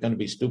 I'm not going to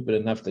be stupid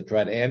enough to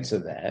try to answer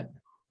that.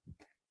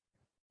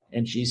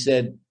 And she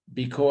said,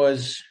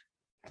 because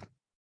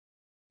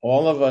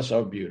all of us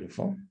are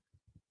beautiful,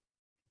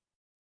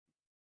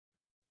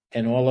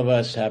 and all of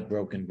us have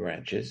broken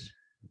branches.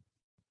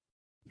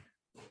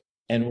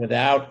 And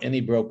without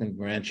any broken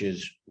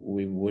branches,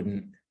 we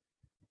wouldn't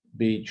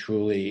be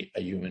truly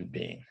a human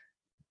being.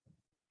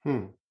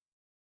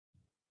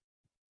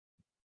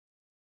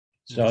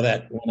 So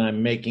that when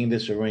I'm making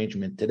this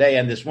arrangement today,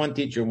 and this one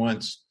teacher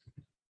once,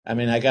 I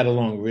mean, I got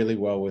along really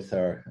well with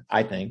her,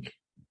 I think.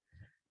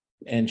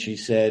 And she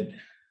said,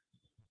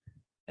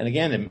 and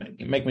again,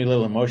 it made me a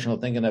little emotional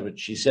thinking of it.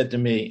 She said to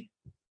me,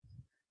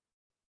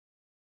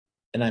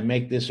 and I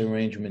make this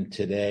arrangement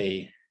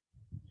today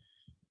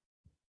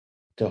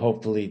to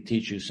hopefully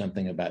teach you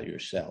something about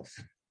yourself.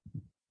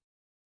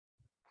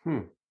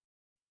 And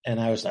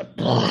I was like,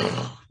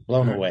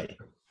 blown away,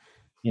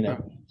 you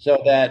know,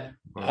 so that,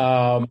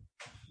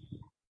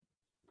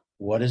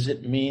 what does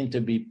it mean to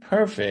be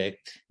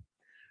perfect?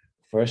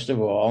 First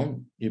of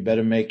all, you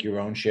better make your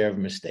own share of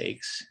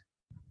mistakes.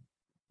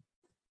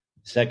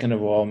 Second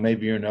of all,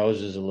 maybe your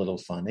nose is a little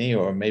funny,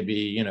 or maybe,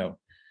 you know,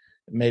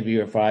 maybe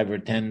you're 5 or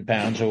 10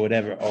 pounds or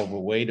whatever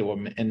overweight,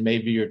 and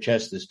maybe your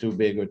chest is too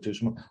big or too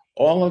small.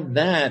 All of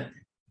that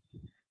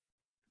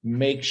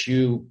makes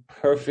you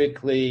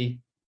perfectly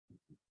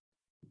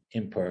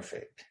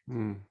imperfect.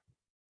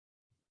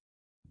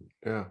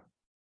 Yeah.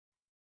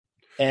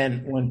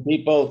 And when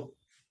people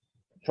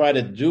try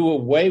to do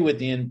away with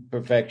the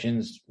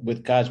imperfections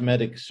with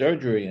cosmetic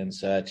surgery and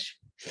such,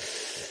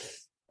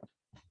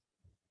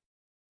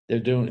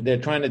 they're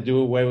trying to do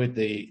away with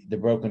the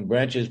broken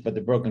branches, but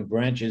the broken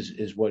branches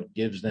is what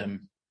gives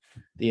them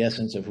the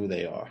essence of who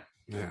they are.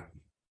 Yeah.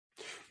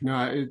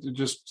 No, it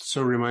just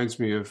so reminds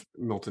me of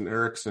Milton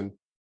Erickson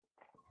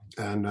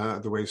and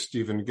the way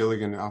Stephen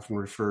Gilligan often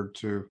referred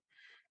to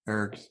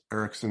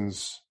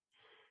Erickson's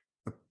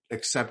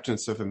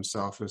acceptance of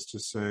himself is to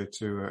say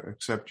to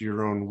accept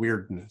your own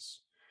weirdness.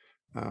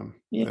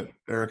 That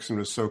Erickson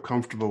was so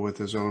comfortable with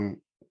his own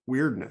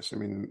weirdness. I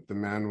mean, the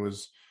man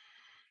was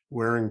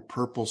wearing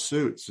purple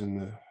suits in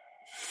the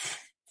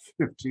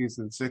 50s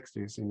and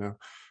 60s, you know,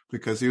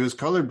 because he was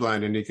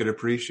colorblind and he could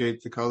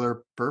appreciate the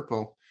color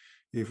purple,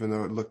 even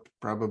though it looked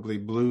probably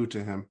blue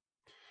to him.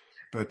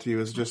 But he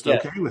was just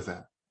okay with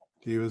that.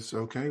 He was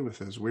okay with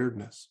his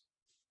weirdness.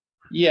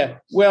 Yeah.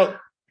 Well,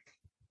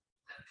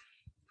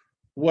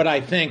 what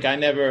I think,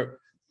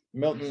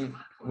 Milton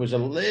was a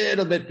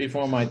little bit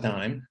before my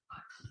time.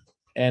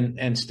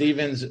 And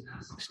Stephen's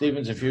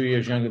a few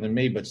years younger than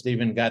me, but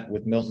Stephen got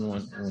with Milton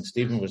when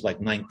Stephen was like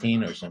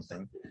 19 or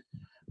something.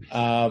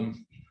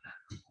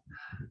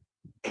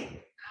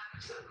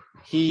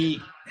 He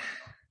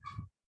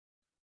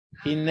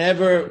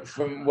never,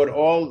 from what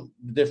all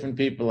the different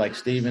people like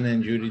Stephen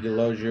and Judy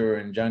Delosier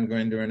and John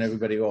Grinder and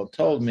everybody all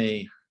told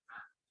me,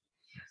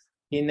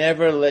 he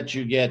never let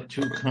you get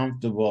too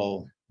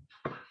comfortable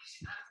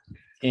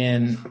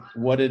in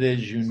what it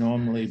is you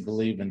normally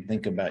believe and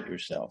think about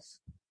yourself.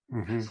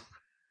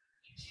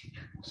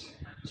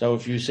 So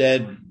if you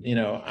said, you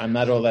know, I'm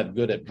not all that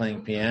good at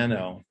playing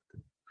piano,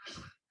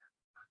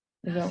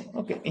 you go,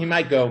 okay. He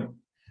might go,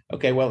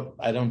 okay, well,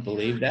 I don't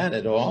believe that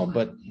at all,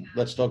 but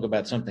let's talk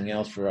about something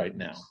else for right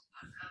now.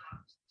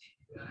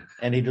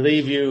 And he'd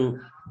leave you,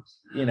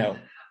 you know,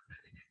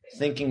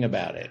 thinking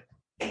about it.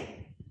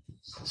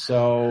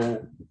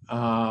 So,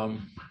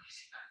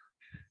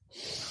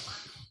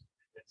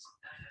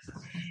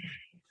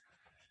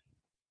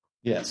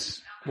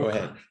 yes, go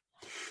ahead.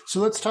 So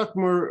let's talk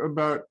more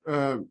about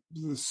the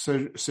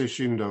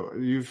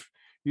Seishindo.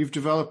 You've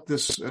developed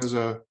this as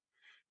a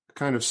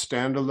kind of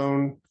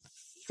standalone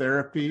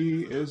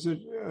therapy? Is it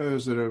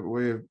a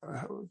way of,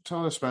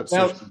 tell us about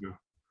Well, Seishindo.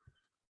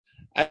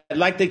 I'd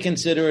like to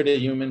consider it a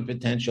human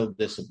potential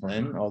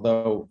discipline,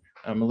 although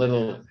I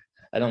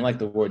don't like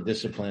the word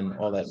discipline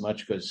all that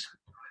much because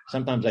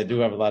sometimes I do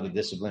have a lot of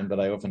discipline, but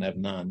I often have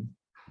none.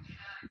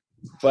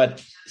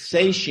 But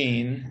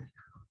Seishin,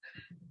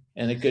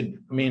 and it could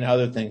mean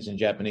other things in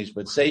Japanese,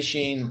 but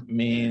Seishin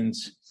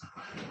means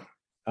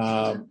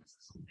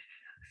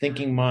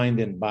thinking mind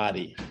and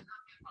body.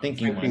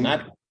 Thinking mind,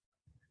 not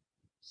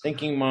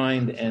thinking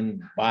mind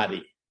and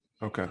body.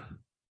 Okay.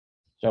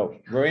 So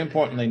very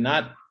importantly,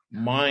 not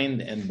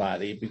mind and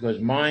body, because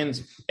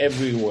mind's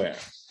everywhere.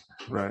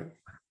 Right.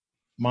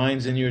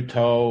 Mind's in your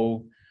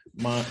toe,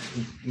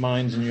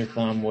 mind's in your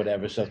thumb,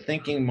 whatever. So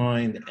thinking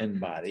mind and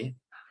body.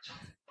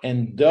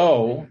 And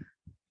do,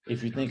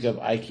 if you think of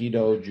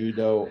Aikido,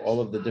 Judo, all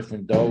of the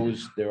different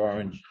do's there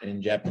are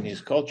in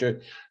Japanese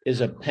culture, is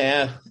a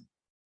path,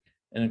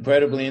 an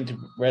incredibly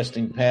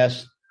interesting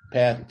path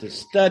to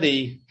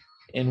study,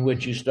 in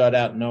which you start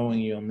out knowing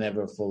you'll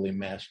never fully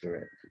master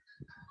it.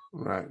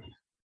 Right.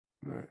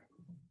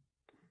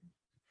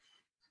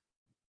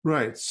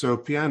 Right. So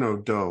piano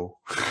do.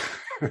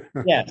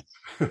 Yes.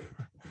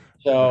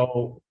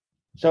 So,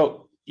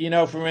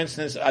 for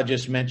instance, I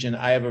just mentioned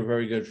I have a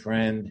very good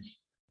friend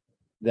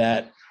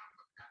that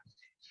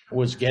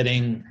was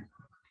getting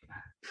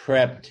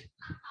prepped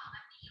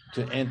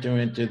to enter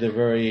into the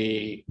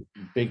very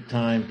big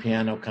time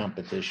piano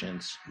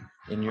competitions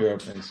in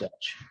Europe and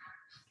such.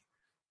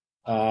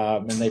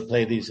 And they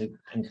play these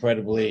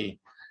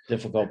incredibly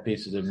difficult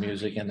pieces of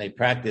music, and they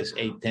practice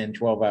 8, 10,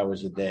 12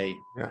 hours a day.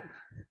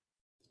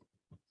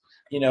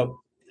 Yeah.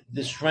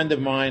 This friend of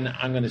mine,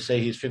 I'm going to say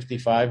he's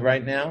 55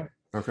 right now.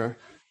 Okay.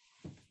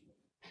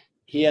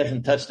 He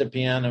hasn't touched a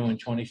piano in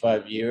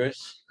 25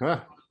 years. Huh.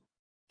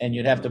 And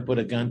you'd have to put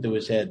a gun to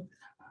his head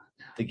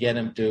to get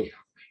him to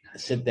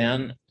sit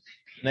down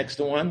next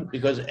to one,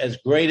 because as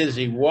great as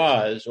he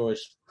was, or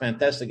as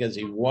fantastic as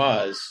he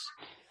was,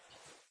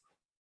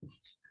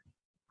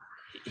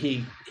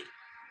 the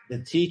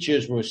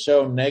teachers were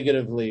so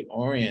negatively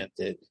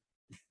oriented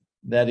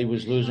that he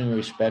was losing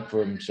respect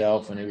for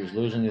himself, and he was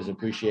losing his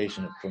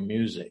appreciation for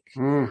music.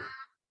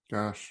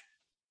 Gosh.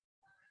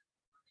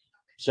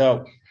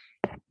 So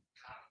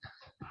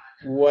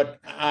what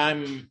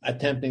I'm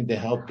attempting to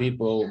help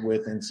people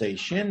with in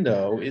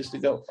Seishindo is to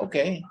go,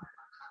 okay,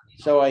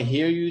 so I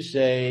hear you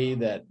say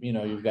that,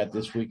 you've got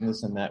this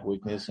weakness and that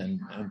weakness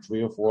and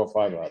 3 or 4 or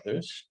 5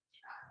 others.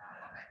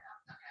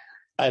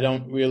 I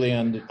don't really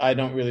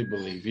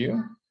believe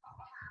you.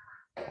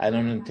 I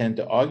don't intend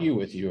to argue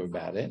with you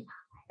about it.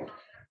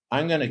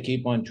 I'm going to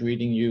keep on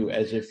treating you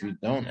as if you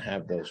don't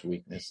have those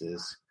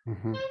weaknesses,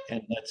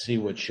 and let's see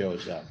what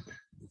shows up.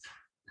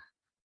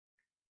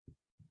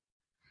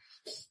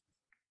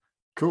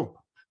 Cool.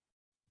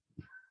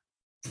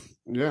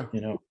 Yeah.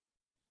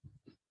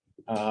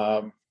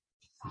 Go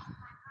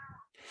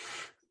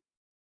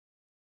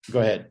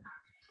ahead.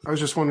 I was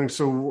just wondering,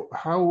 so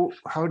how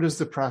does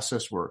the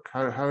process work?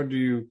 How do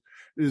you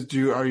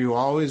are you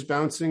always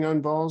bouncing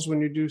on balls when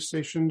you do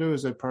Seishindo?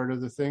 Is that part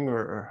of the thing,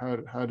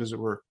 or how does it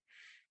work?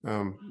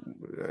 I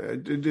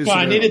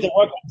needed to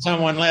work on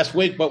someone last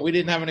week, but we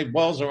didn't have any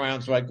balls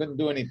around, so I couldn't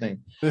do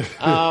anything.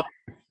 Yeah.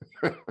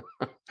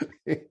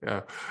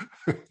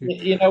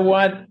 You know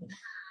what?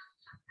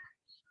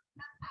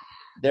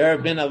 There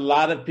have been a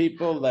lot of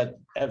people that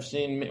have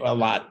seen me,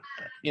 I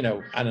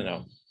don't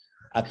know,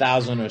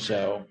 1,000 or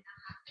so,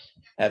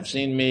 have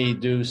seen me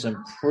do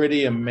some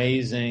pretty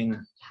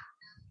amazing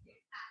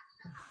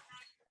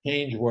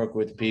change work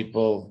with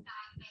people,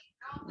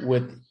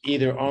 with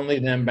either only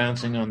them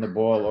bouncing on the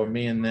ball or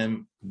me and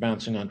them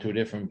bouncing on 2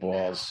 different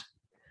balls.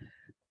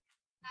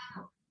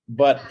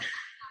 But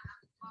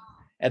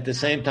at the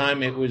same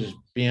time, it was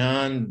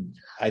beyond,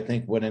 I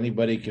think, what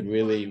anybody could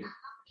really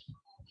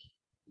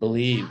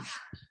believe.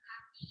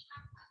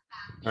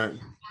 Right.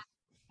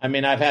 I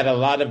mean, I've had a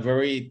lot of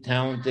very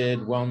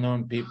talented,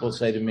 well-known people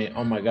say to me,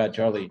 "Oh my God,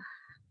 Charlie,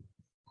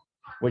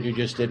 what you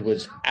just did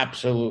was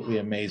absolutely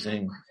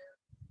amazing."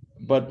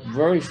 But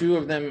very few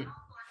of them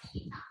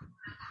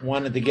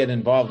wanted to get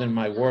involved in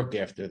my work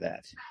after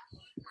that.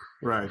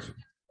 Right.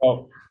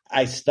 So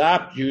I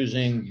stopped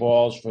using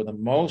balls for the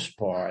most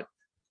part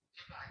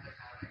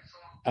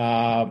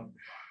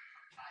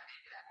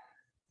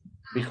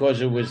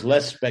because it was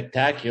less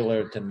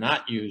spectacular to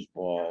not use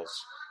balls.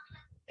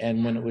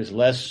 And when it was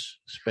less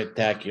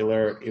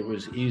spectacular, it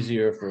was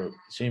easier for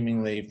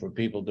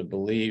people to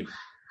believe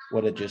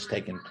what had just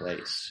taken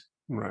place.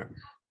 Right.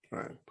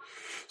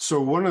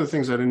 So one of the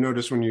things that I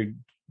noticed when you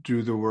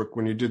did the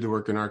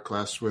work in art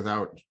class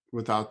without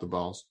the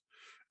balls,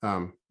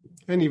 and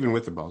even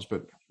with the balls,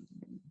 but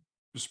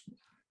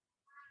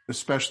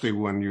especially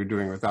when you're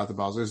doing without the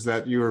balls, is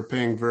that you are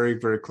paying very,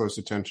 very close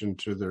attention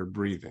to their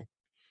breathing.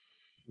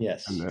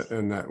 Yes.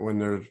 And that when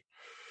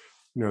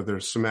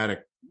there's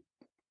somatic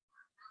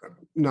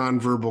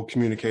nonverbal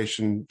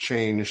communication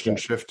changed and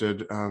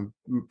shifted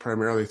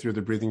primarily through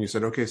the breathing. You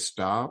said, okay,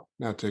 stop.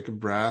 Now take a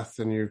breath.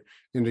 And you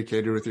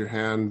indicated with your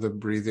hand the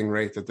breathing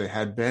rate that they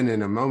had been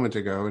in a moment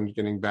ago and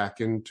getting back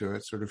into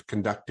it, sort of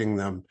conducting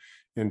them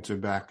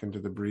back into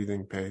the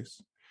breathing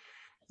pace.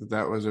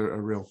 That was a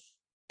real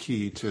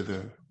key to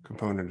the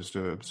component, is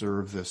to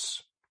observe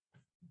this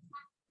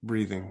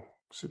breathing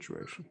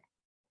situation.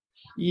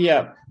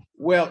 Yeah.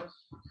 Well,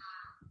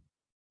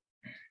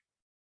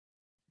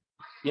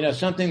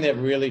 something that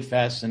really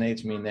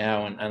fascinates me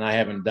now, and I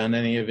haven't done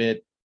any of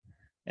it,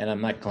 and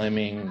I'm not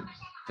claiming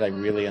that I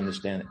really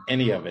understand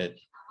any of it,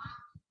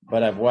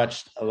 but I've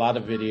watched a lot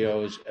of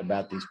videos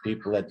about these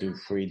people that do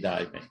free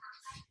diving.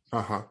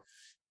 Uh-huh.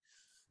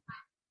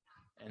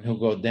 And who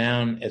go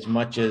down as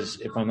much as,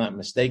 if I'm not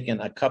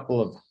mistaken, a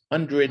couple of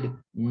 100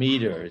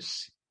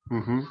 meters.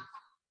 Mm-hmm.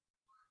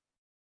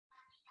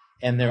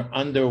 And they're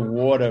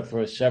underwater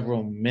for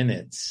several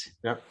minutes.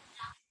 Yep.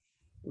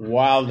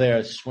 While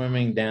they're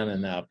swimming down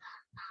and up.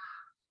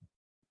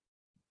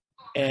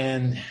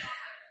 And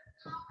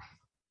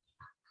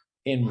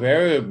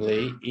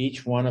invariably,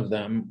 each one of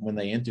them, when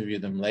they interview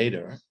them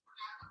later,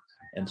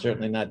 and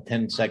certainly not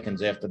 10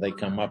 seconds after they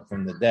come up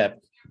from the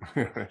depth,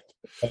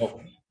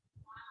 so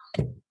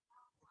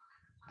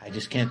I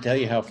just can't tell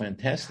you how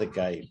fantastic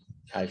I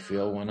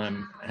feel when I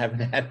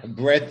haven't had a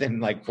breath in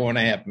like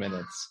 4.5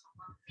 minutes.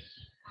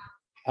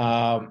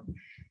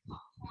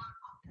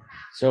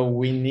 So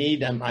we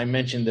need, I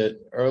mentioned it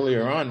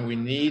earlier on, we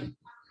need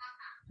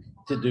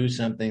to do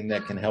something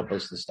that can help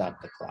us to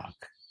stop the clock.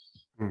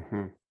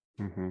 Mm-hmm.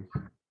 Mm-hmm.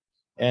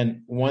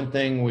 And one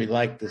thing we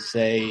like to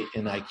say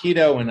in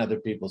Aikido, and other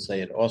people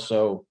say it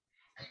also,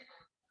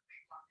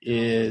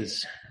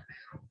 is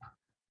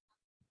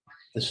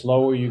the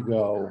slower you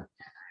go,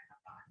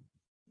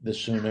 the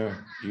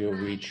sooner you'll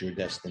reach your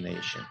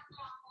destination.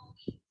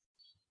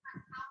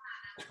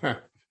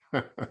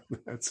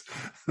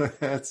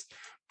 That's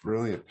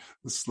brilliant.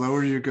 The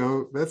slower you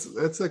go,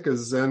 that's like a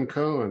Zen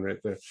koan right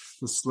there.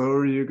 The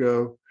slower you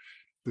go,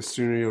 the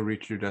sooner you'll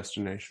reach your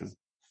destination.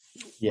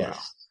 Yes.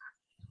 Wow.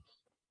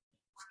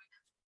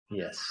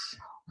 Yes.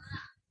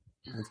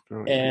 That's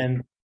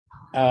brilliant.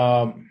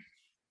 And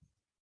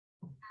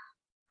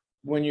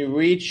when you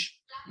reach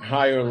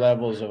higher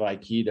levels of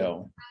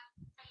Aikido,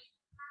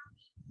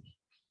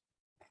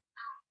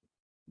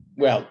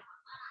 well,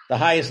 the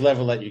highest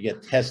level that you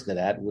get tested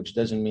at, which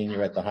doesn't mean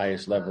you're at the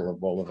highest level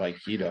of all of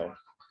Aikido,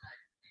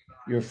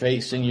 you're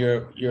facing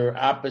your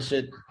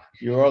opposite.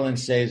 You're all in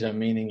seiza,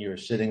 meaning you're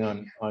sitting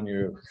on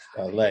your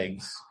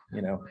legs,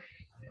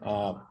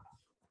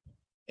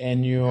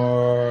 and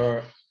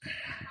you're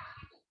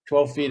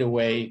 12 feet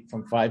away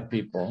from 5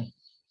 people.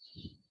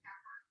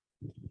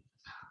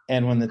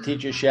 And when the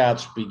teacher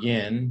shouts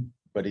begin,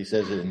 but he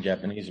says it in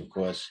Japanese, of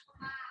course,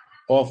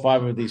 all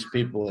 5 of these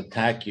people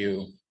attack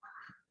you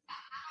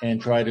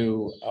and try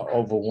to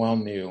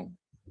overwhelm you.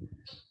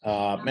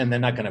 And they're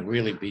not going to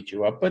really beat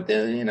you up, but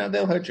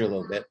they'll hurt you a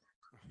little bit,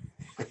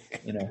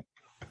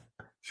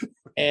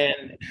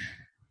 And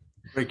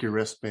break your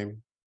wrist, maybe.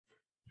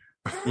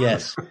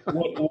 Yes.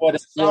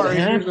 Sorry,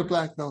 here's a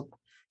black belt.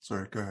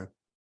 Sorry, go ahead.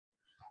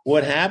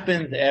 What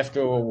happens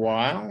after a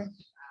while?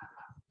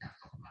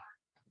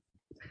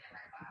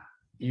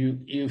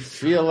 You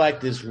feel like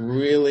this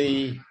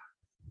really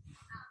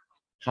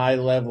high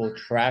level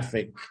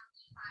traffic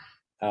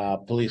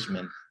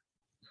policeman.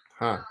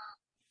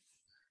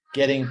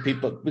 Getting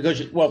people, because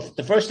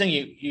the first thing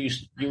you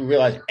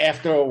realize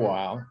after a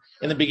while,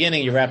 in the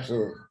beginning you're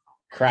absolute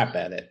crap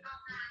at it,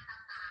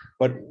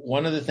 but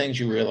one of the things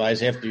you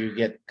realize after you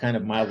get kind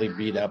of mildly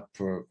beat up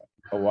for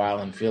a while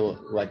and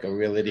feel like a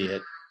real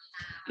idiot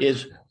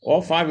is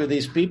all 5 of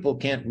these people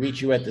can't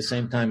reach you at the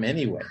same time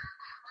anyway.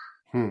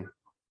 You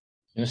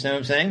understand what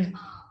I'm saying?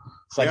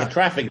 It's like a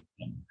traffic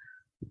jam.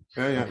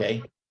 Yeah.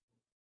 Okay.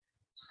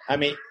 I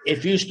mean,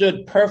 if you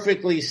stood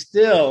perfectly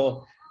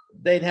still,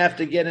 they'd have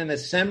to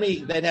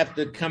they'd have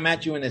to come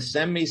at you in a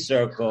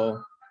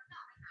semicircle.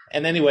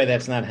 And anyway,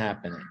 that's not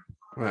happening.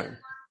 Right.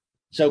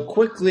 So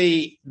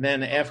quickly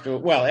then after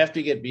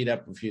you get beat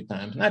up a few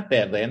times, not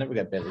badly, I never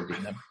got badly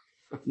beaten up,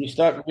 you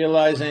start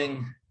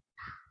realizing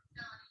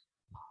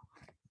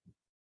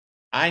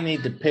I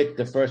need to pick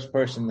the first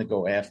person to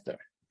go after.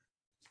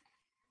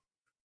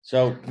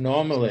 So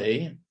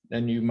normally,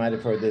 and you might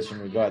have heard this in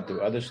regard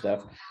to other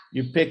stuff,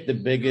 you pick the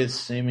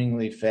biggest,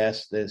 seemingly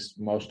fastest,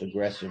 most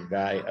aggressive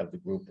guy of the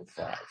group of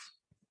 5.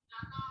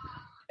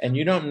 And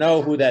you don't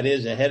know who that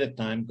is ahead of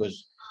time,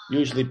 because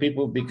usually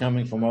people will be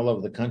coming from all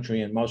over the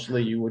country, and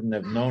mostly you wouldn't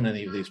have known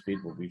any of these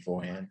people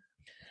beforehand.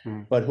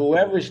 But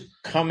whoever's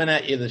coming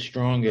at you the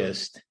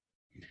strongest,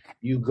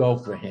 you go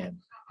for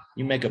him.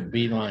 You make a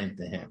beeline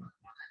to him.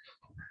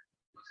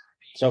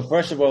 So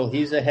first of all,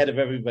 he's ahead of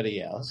everybody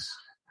else.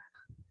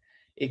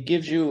 It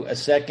gives you a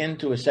second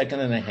to a second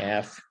and a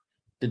half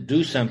to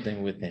do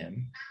something with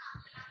him.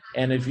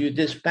 And if you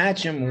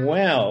dispatch him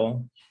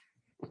well,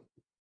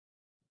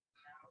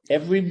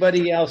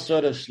 everybody else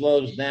sort of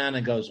slows down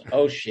and goes,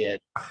 oh,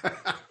 shit.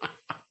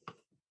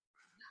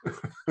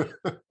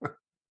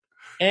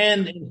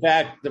 And in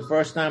fact, the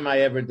first time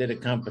I ever did a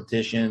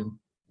competition,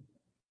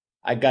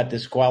 I got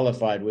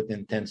disqualified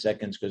within 10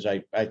 seconds because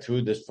I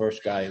threw this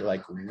first guy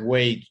like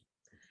way.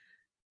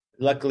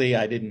 Luckily,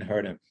 I didn't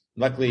hurt him.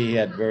 Luckily, he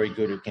had very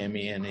good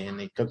ukemi and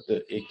he took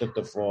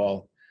the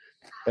fall.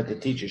 But the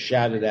teacher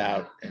shouted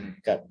out and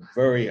got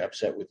very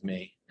upset with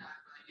me.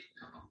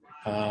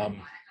 And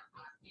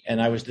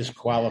I was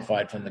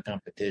disqualified from the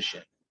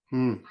competition.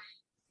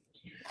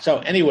 So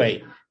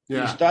anyway,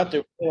 you start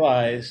to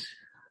realize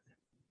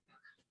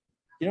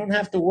you don't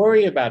have to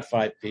worry about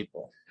 5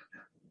 people.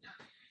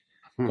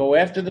 Go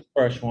after the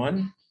first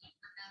one,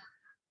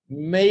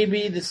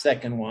 maybe the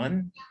second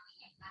one.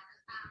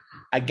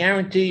 I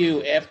guarantee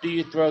you, after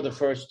you throw the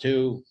first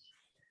 2,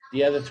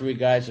 the other 3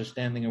 guys are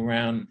standing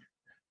around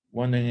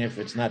wondering if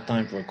it's not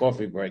time for a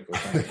coffee break or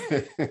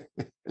something.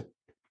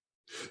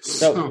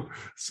 So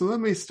let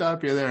me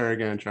stop you there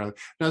again, Charlie.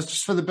 Now,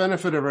 just for the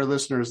benefit of our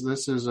listeners,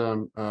 this is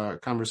a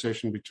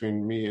conversation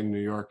between me in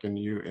New York and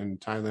you in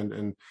Thailand,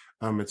 and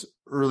it's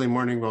early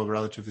morning, well,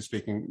 relatively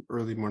speaking,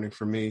 early morning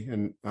for me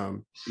and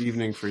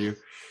evening for you.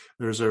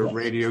 There's a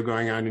radio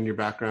going on in your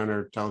background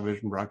or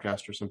television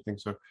broadcast or something.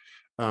 So,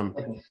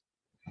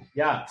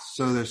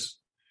 So there's,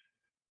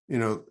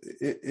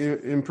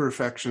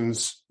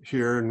 imperfections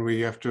here, and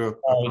we have to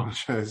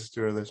apologize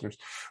to our listeners.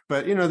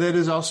 But that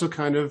is also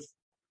kind of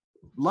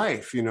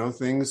life.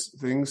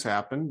 Things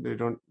happen.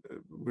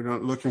 We're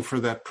not looking for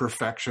that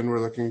perfection.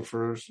 We're looking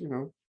for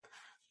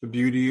the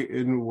beauty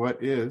in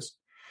what is.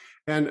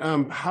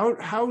 And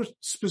how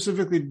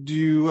specifically do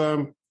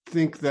you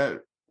think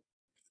that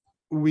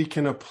we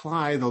can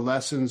apply the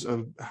lessons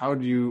of how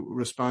do you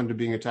respond to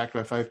being attacked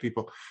by 5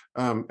 people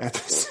at the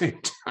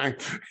same time,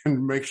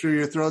 and make sure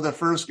you throw the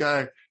first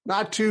guy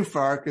not too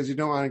far because you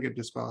don't want to get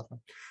disqualified?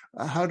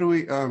 How do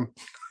we?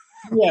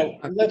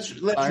 Let's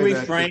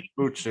reframe.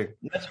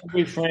 Let's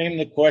reframe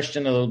the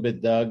question a little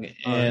bit, Doug,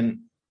 and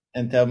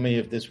tell me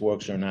if this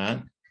works or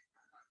not.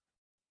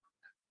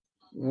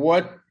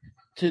 What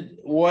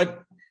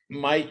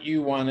might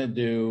you want to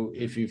do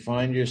if you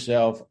find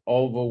yourself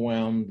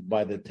overwhelmed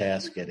by the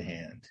task at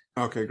hand?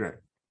 Okay, great.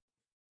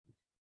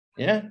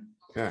 Yeah?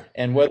 Yeah.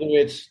 And whether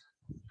it's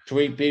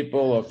 3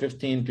 people or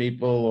 15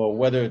 people, or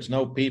whether it's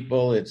no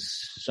people,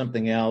 it's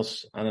something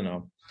else, I don't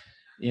know.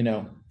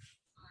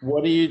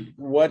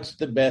 What's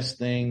the best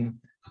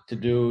thing to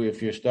do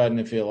if you're starting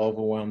to feel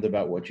overwhelmed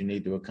about what you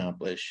need to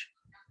accomplish?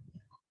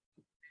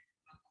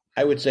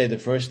 I would say the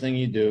first thing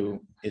you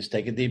do is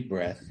take a deep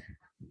breath.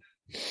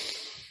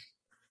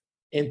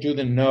 In through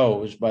the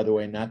nose, by the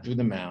way, not through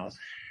the mouth,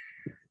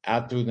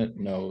 out through the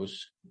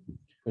nose,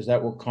 because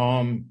that will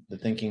calm the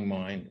thinking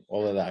mind,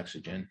 all that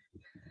oxygen.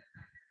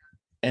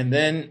 And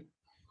then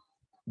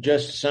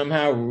just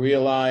somehow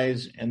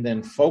realize and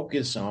then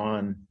focus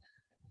on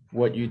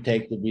what you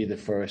take to be the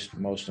first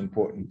most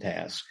important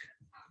task.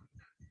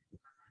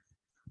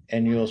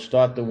 And you'll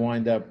start to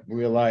wind up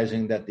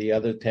realizing that the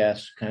other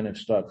tasks kind of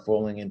start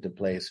falling into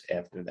place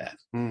after that.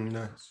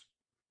 Nice.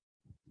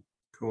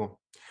 Cool.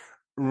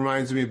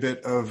 Reminds me a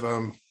bit of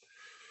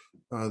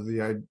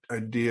the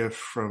idea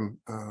from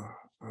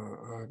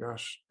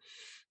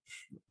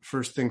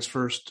First Things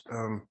First,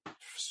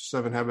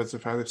 7 Habits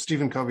of Highly.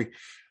 Stephen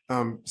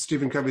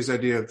Covey's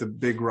idea of the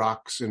big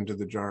rocks into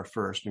the jar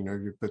first.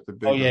 You put the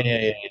big.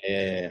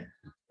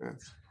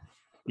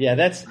 Yeah,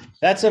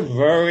 that's a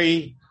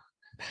very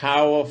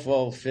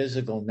powerful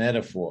physical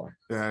metaphor.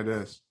 Yeah, it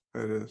is.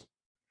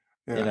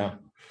 Yeah.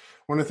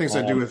 One of the things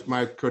I do with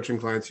my coaching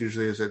clients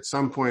usually is at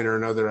some point or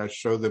another, I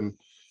show them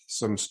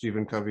some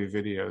Stephen Covey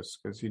videos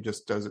because he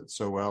just does it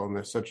so well. And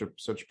there's such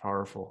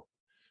powerful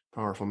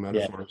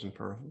metaphors and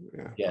powerful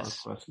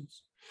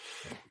lessons.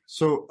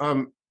 So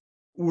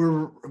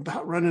we're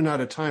about running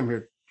out of time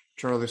here,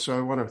 Charlie. So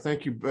I want to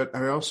thank you, but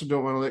I also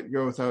don't want to let you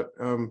go without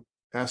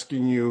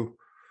asking you.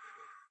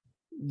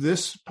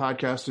 This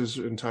podcast is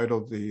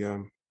entitled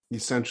the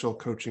Essential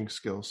Coaching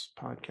Skills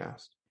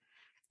Podcast.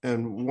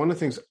 And one of the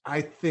things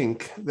I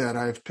think that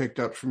I've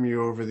picked up from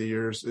you over the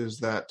years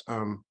is that,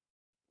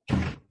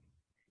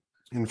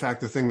 in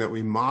fact, the thing that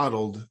we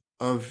modeled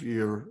of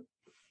your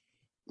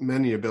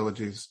many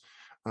abilities,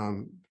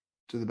 to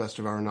the best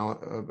of our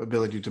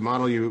ability to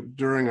model you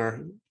during our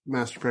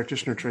master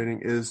practitioner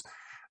training, is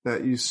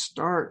that you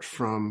start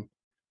from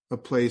a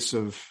place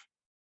of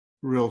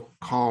real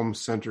calm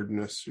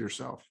centeredness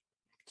yourself.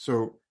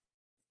 So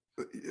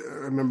I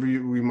remember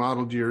we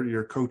modeled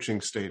your coaching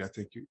state, I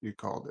think you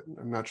called it.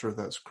 I'm not sure if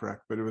that's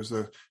correct, but it was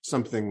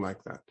something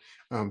like that,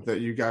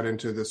 that you got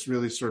into this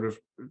really sort of,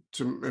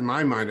 in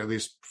my mind at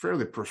least,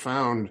 fairly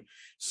profound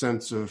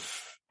sense of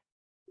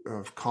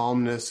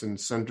calmness and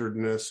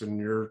centeredness, and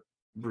your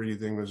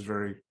breathing was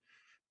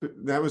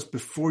that was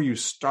before you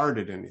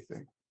started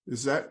anything.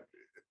 Is that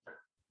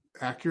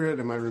accurate?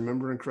 Am I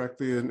remembering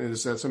correctly? And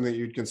is that something that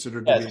you'd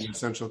consider to be an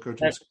essential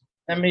coaching skill?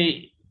 Let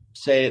me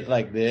say it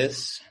like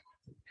this.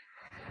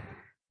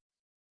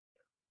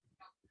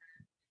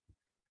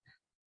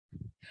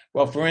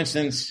 Well, for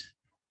instance,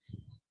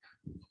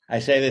 I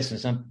say this, and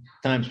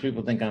sometimes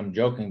people think I'm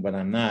joking, but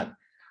I'm not.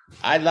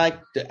 I like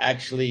to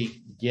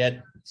actually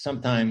get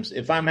sometimes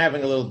if I'm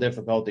having a little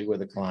difficulty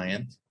with a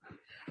client,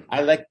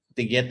 I like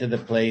to get to the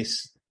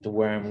place to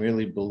where I'm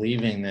really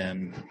believing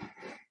them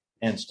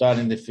and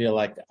starting to feel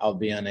like I'll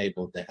be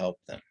unable to help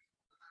them.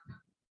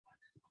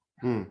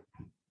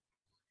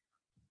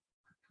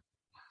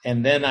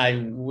 And then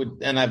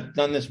I've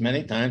done this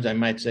many times, I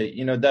might say,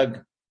 Doug,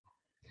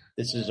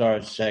 this is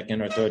our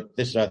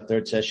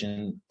third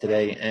session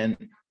today. And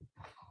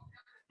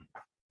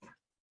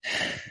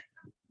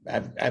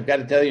I've got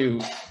to tell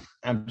you,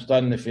 I'm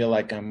starting to feel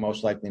like I'm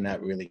most likely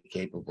not really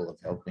capable of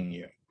helping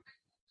you.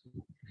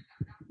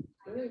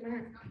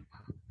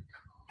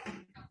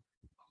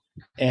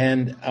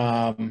 And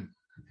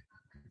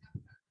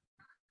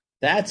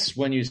that's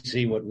when you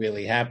see what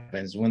really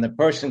happens, when the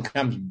person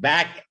comes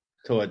back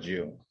towards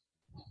you.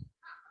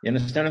 You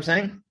understand what I'm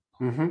saying?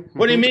 Mm-hmm.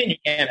 What do you mean you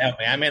can't help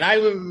me? I mean,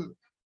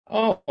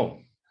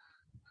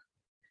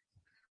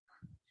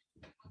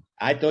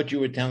 I thought you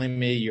were telling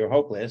me you're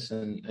hopeless,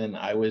 and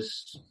I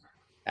was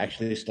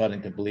actually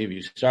starting to believe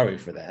you. Sorry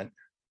for that.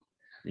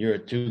 You're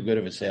too good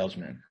of a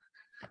salesman.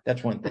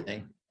 That's one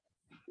thing.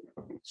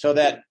 So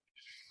that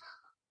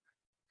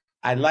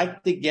I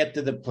like to get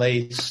to the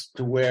place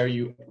to where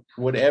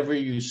whatever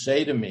you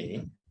say to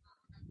me,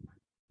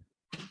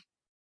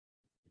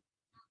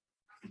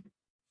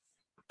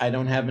 I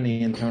don't have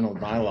any internal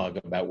dialogue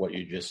about what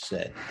you just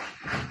said.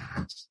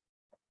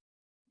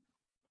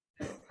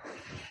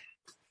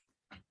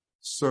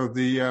 So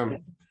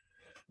when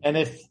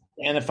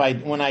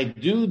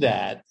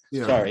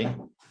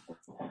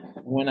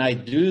I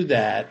do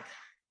that,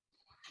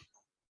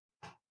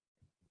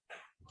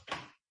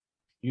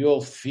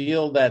 you'll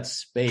feel that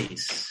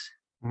space,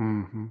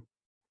 mm-hmm.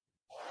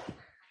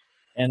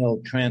 and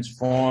it'll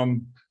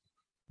transform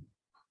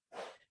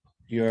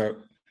your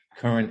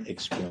current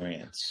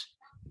experience.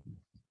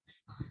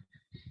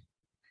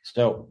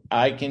 So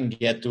I can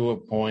get to a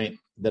point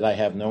that I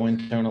have no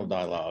internal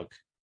dialogue.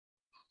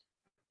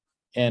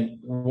 And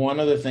one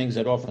of the things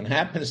that often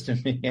happens to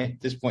me at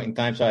this point in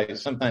time, so I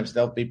sometimes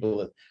tell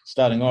people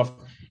starting off,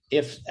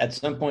 if at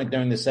some point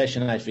during the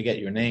session I forget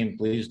your name,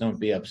 please don't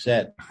be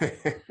upset.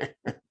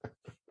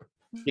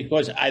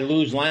 Because I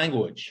lose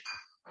language.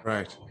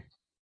 Right.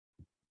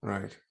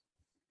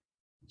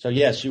 So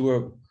yes, you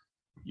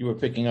were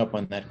picking up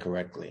on that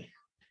correctly.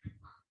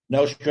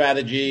 No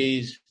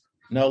strategies,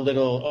 no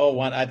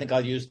little, I think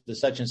I'll use the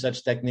such and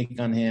such technique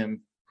on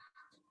him.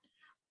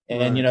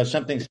 And, right.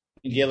 Something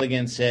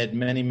Gilligan said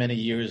many, many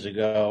years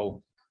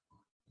ago,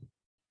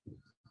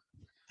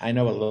 I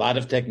know a lot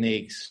of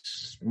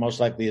techniques, most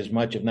likely as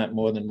much, if not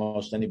more than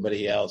most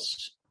anybody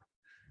else.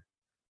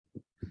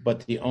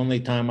 But the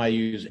only time I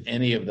use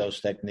any of those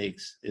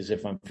techniques is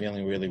if I'm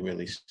feeling really,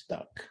 really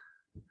stuck.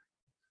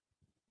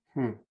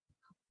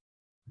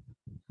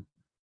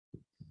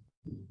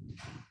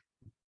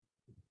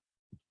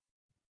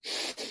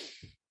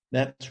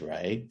 That's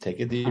right.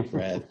 Take a deep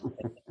breath.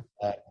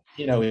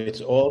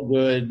 It's all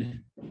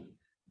good.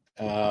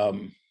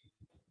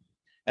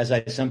 As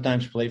I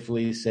sometimes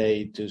playfully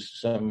say to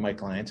some of my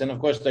clients, and of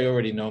course they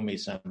already know me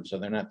some, so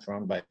they're not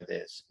thrown by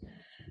this.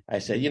 I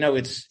say,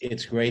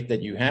 it's great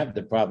that you have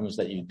the problems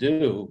that you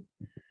do,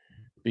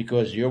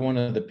 because you're one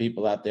of the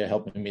people out there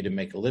helping me to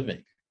make a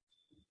living.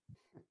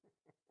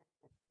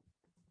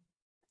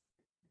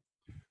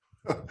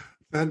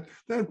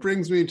 That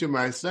brings me to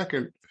my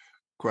second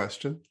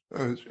question.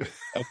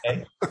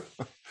 Okay.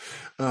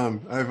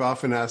 I've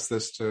often asked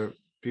this to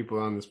people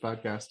on this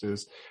podcast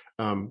is,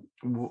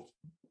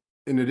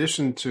 in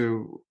addition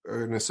to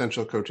an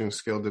essential coaching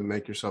skill to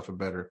make yourself a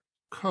better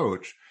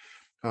coach,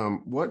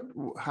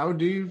 how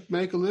do you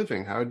make a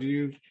living? How do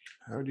you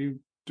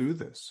do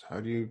this?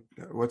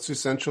 What's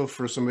essential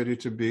for somebody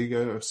to be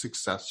a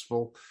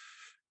successful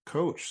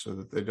coach so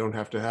that they don't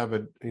have to have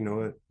a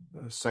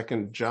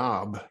second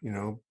job,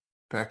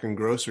 packing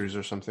groceries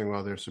or something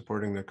while they're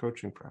supporting their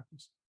coaching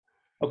practice?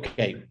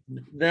 Okay.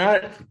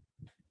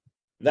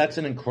 That's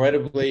an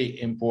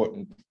incredibly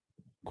important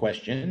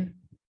question.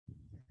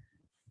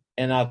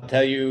 And I'll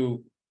tell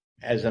you,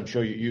 as I'm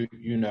sure you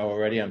know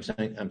already, I'm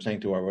saying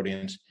to our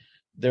audience,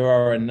 there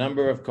are a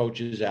number of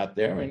coaches out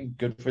there, and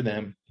good for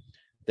them,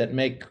 that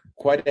make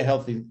quite a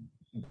healthy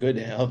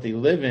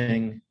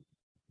living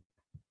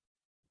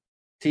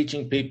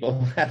teaching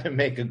people how to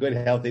make a good,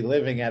 healthy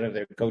living out of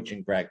their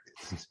coaching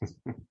practice.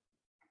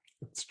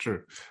 That's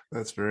true.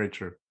 That's very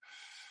true.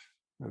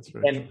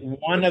 And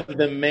one of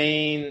the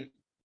main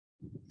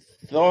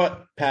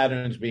thought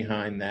patterns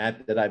behind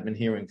that I've been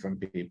hearing from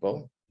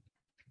people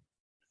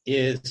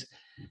is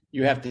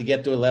you have to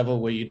get to a level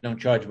where you don't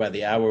charge by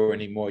the hour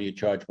anymore. You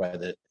charge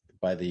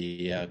by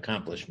the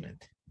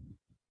accomplishment.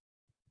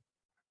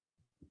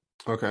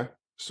 Okay.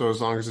 So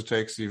as long as it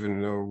takes,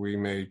 even though we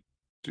may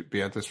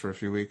be at this for a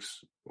few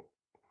weeks.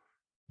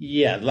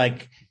 Yeah.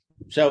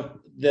 So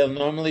there'll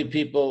normally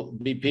be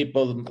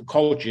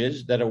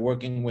coaches that are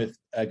working with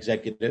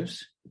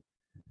executives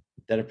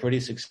that are pretty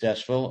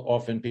successful,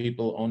 often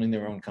people owning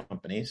their own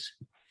companies.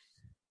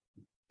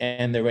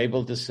 And they're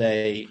able to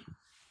say,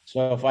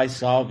 so if I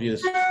solve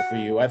this for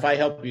you, if I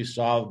help you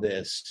solve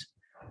this,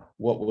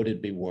 what would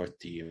it be worth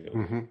to you?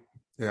 Mm-hmm.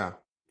 Yeah.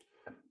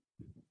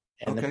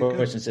 And the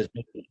person says,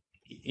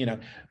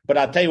 but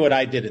I'll tell you what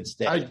I did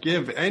instead. I'd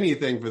give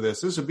anything for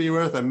this. This would be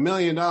worth $1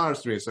 million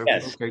to me. So,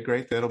 yes. Okay,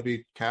 great. That'll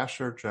be cash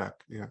or check.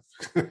 Yeah.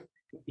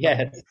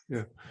 Yes.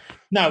 Yeah.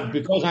 No,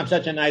 because I'm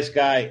such a nice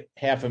guy,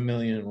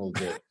 $500,000 will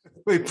do.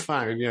 Wait,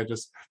 fine. Yeah,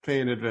 just pay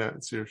in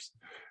advance.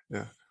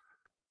 Yeah.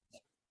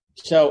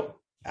 So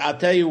I'll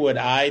tell you what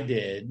I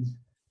did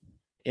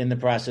in the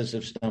process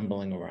of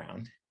stumbling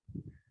around.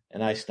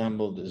 And I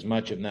stumbled as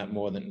much, if not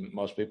more, than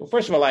most people.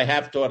 First of all, I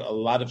have taught a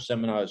lot of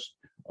seminars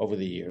over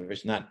the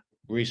years, not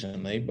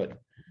recently, but a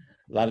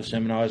lot of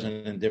seminars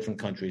in different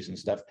countries and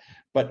stuff.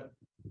 But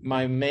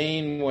my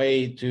main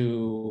way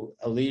to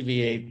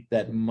alleviate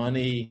that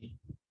money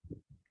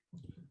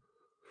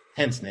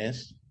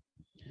tenseness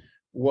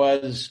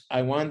was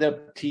I wound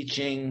up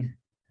teaching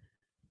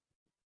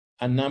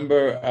a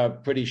number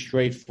of pretty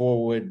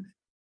straightforward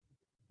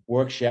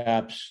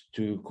workshops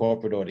to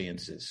corporate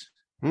audiences.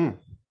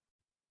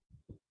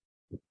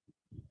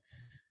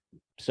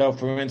 So,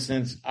 for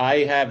instance,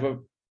 I had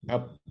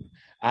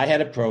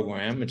a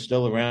program. It's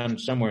still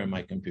around somewhere in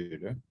my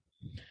computer.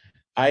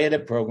 I had a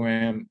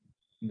program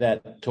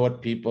that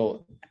taught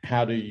people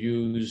how to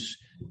use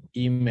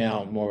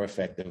email more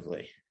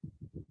effectively.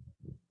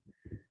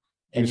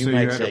 And you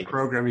might say a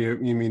program.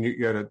 You mean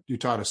you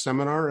taught a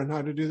seminar on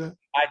how to do that?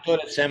 I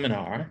taught a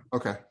seminar.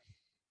 Okay.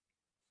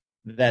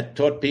 That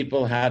taught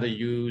people how to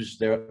use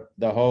the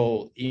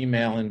whole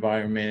email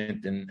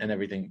environment and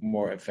everything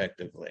more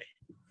effectively.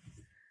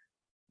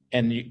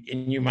 And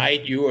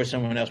you or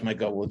someone else might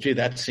go, well, gee,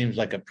 that seems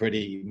like a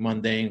pretty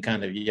mundane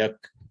kind of yuck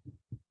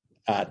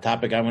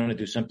topic. I want to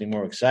do something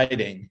more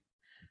exciting.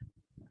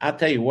 I'll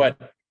tell you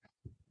what,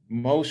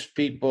 most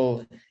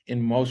people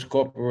in most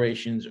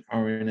corporations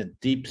are in a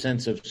deep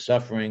sense of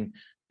suffering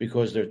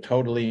because they're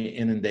totally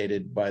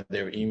inundated by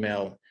their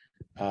email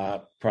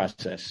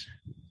process.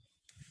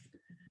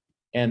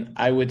 And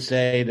I would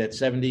say that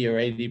 70 or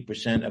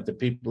 80% of the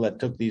people that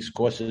took these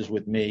courses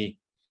with me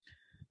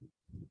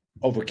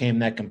overcame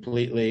that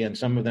completely, and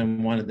some of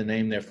them wanted to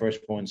name their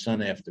firstborn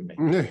son after me.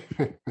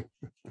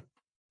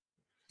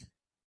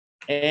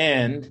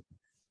 And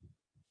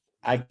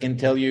I can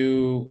tell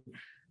you,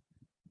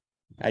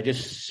 I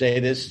just say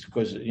this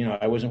because,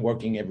 I wasn't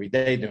working every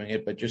day doing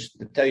it, but just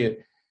to tell you,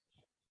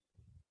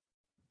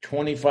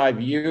 25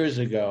 years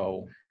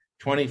ago,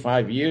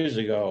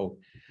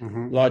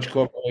 large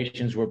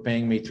corporations were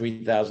paying me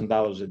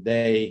 $3,000 a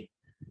day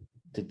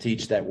to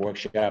teach that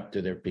workshop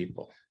to their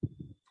people.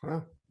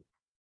 Wow.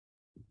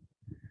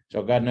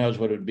 So God knows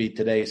what it would be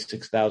today,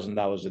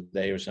 $6,000 a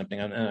day or something.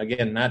 And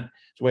again, not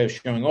a way of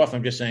showing off.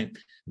 I'm just saying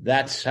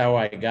that's how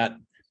I got.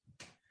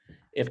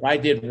 If I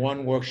did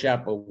one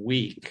workshop a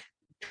week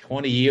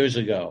 20 years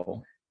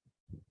ago,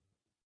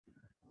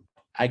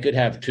 I could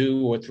have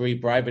 2 or 3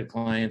 private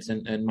clients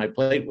and my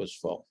plate was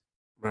full.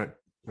 Right.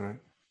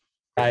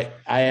 I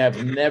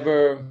have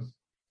never,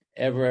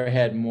 ever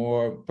had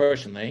more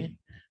personally.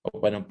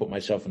 Hope I don't put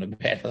myself in a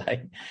bad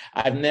light.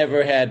 I've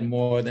never had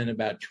more than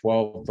about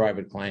 12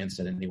 private clients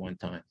at any one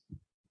time.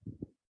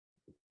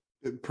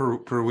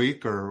 Per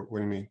week, or what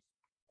do you mean?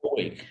 Per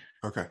week.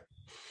 Okay.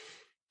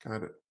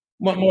 Got it.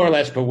 More or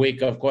less per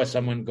week. Of course,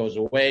 someone goes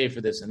away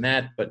for this and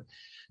that, but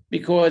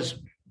because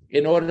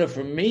in order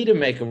for me to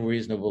make a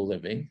reasonable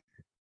living,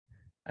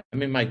 I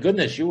mean, my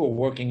goodness, you were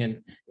working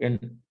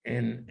in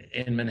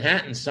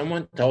Manhattan.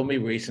 Someone told me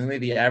recently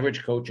the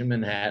average coach in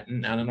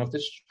Manhattan, I don't know if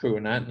this is true or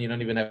not, and you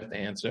don't even have to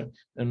answer.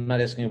 I'm not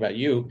asking about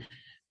you.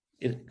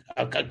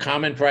 A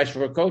common price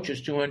for a coach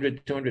is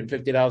 $200,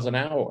 $250 an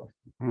hour.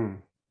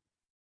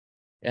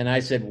 And I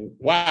said,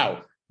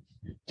 wow,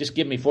 just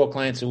give me 4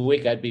 clients a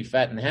week. I'd be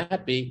fat and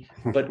happy.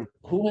 But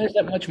who has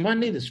that much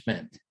money to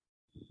spend?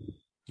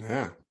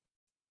 Yeah.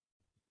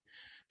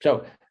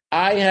 So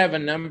I have a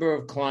number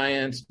of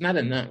clients,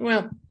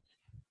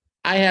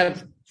 I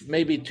have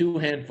maybe 2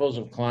 handfuls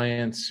of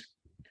clients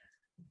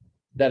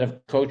that have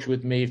coached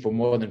with me for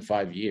more than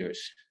 5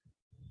 years.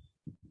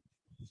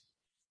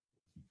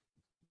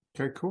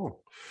 Okay,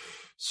 cool.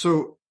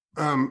 So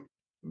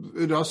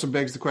it also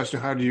begs the question,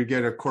 how do you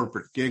get a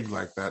corporate gig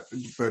like that?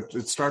 But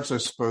it starts, I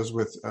suppose,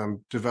 with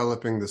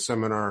developing the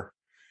seminar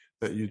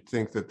that you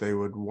think that they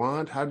would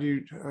want. How do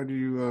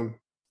you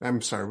I'm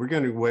sorry, we're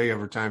getting way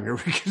over time here.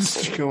 We can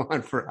just go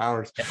on for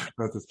hours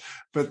about this.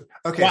 But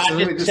okay. Well, so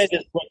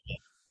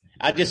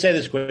I'll just say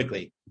this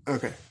quickly.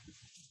 Okay.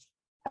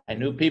 I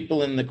knew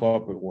people in the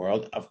corporate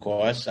world, of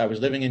course. I was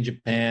living in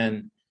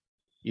Japan.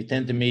 You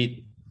tend to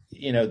meet,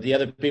 the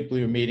other people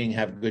you're meeting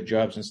have good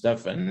jobs and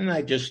stuff. And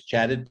I just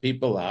chatted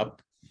people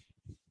up.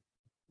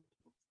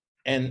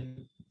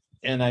 And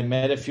I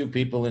met a few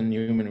people in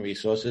human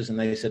resources, and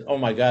they said, oh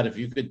my God, if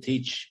you could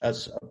teach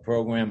us a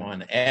program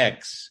on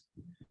X,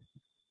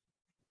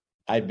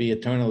 I'd be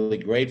eternally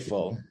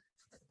grateful.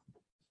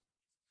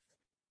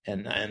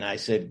 And I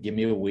said, give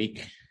me a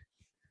week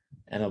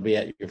and I'll be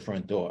at your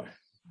front door.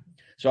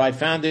 So I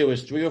found there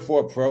was 3 or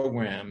 4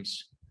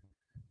 programs,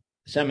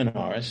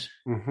 seminars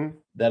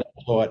that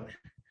I taught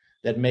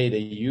that made a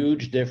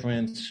huge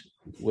difference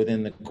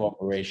within the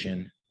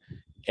corporation.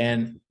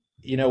 And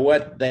you know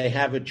what? They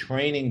have a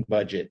training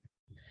budget.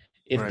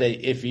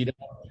 If you don't,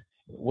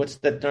 what's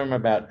the term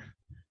about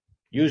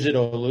use it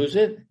or lose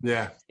it?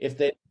 Yeah. If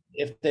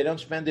they don't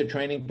spend their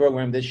training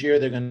program this year,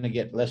 they're going to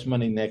get less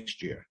money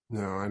next year.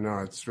 No, I know.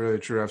 It's really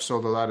true. I've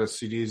sold a lot of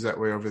CDs that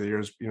way over the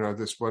years. You know,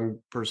 this one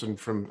person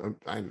from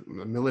a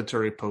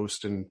military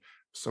post and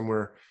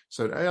somewhere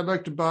said, hey, I'd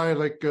like to buy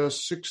like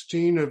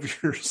 16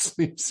 of your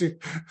sleeves.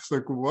 It's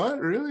like, what?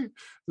 Really? I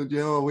said,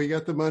 yeah, well, we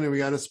got the money. We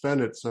got to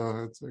spend it.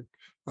 So it's like,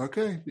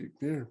 okay,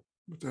 here,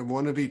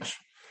 one of each.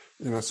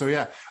 You know, so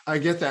yeah, I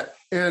get that.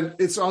 And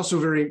it's also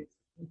very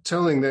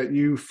telling that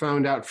you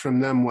found out from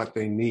them what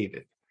they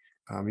needed.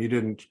 You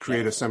didn't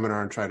create a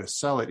seminar and try to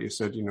sell it. You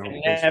said, you know,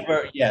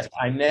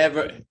 I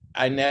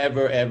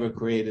never ever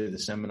created a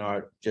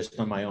seminar just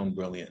on my own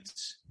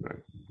brilliance. Right.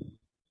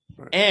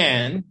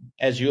 And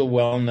as you'll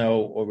well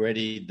know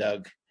already,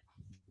 Doug,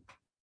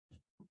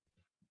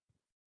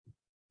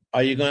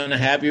 are you going to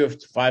have your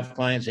 5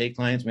 clients, 8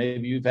 clients?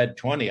 Maybe you've had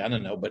 20, I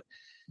don't know,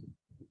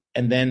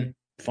 and then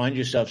find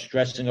yourself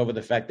stressing over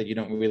the fact that you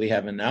don't really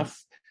have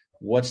enough?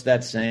 What's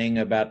that saying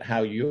about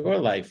how your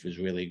life is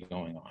really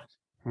going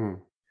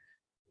on?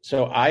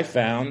 So I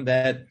found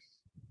that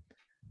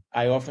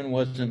I often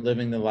wasn't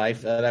living the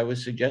life that I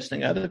was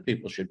suggesting other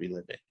people should be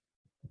living.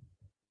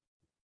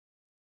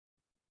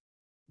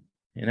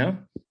 You know?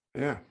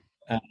 Yeah.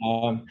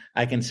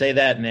 I can say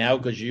that now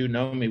because you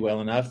know me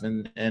well enough,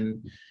 and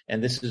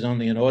this is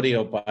only an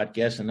audio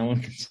podcast and no one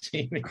can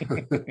see me.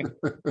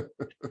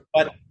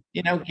 But,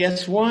 you know,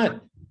 guess what?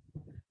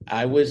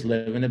 I was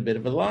living a bit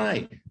of a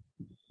lie.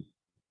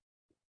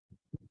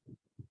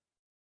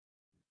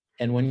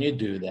 And when you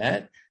do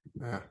that,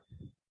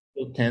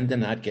 you'll tend to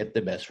not get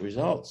the best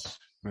results.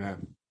 Yeah,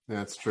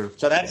 that's true.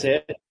 So that's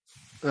it.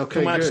 Okay,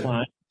 too much good.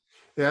 time.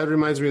 Yeah, it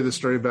reminds me of the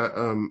story about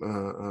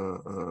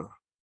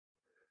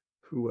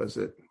who was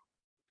it?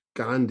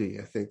 Gandhi.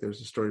 I think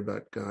there's a story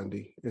about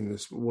Gandhi, and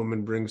this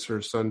woman brings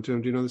her son to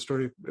him. Do you know the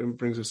story?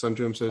 Brings his son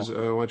to him, says,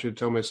 I want you to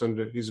tell my son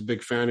that he's a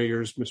big fan of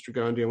yours, Mr.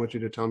 Gandhi. I want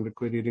you to tell him to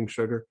quit eating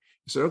sugar.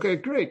 He said, okay,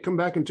 great. Come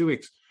back in 2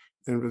 weeks.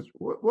 And it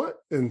was, what?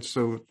 And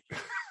so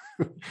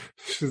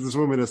this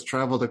woman has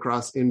traveled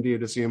across India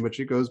to see him, but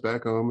she goes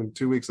back home, and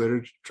 2 weeks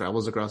later, she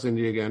travels across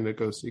India again to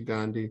go see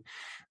Gandhi.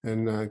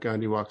 And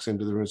Gandhi walks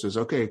into the room and says,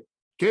 okay,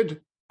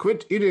 kid,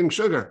 quit eating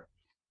sugar.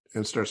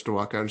 And starts to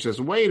walk out and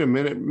says, wait a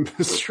minute,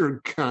 Mr.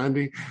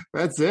 Gandhi,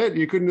 that's it?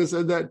 You couldn't have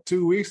said that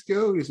 2 weeks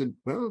ago? He said,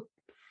 well,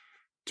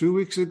 2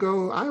 weeks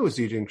ago, I was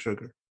eating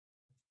sugar.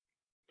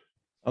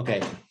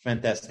 Okay,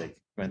 fantastic.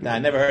 I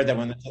never heard that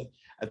one.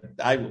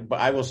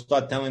 I will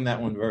start telling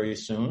that one very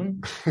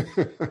soon.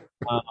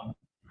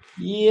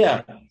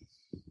 Yeah.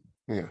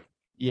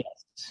 Yes.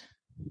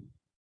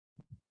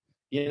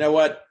 You know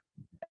what?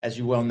 As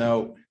you well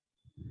know,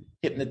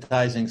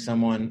 hypnotizing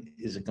someone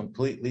is a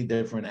completely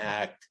different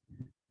act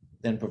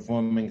than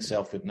performing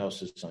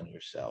self-hypnosis on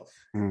yourself.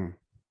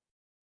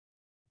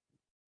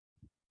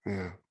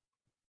 Yeah.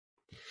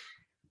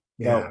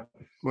 So,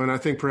 well, I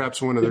think perhaps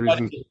one of the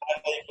reasons is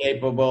highly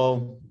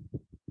capable.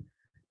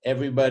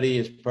 Everybody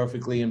is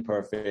perfectly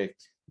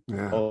imperfect.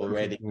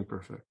 Already.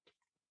 Imperfect.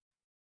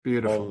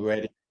 Beautiful.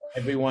 Already.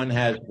 Everyone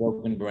has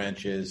broken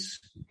branches.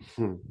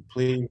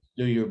 Please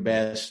do your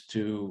best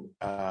to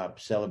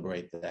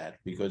celebrate that,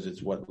 because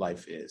it's what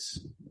life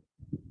is.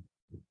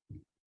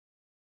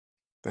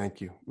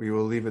 Thank you. We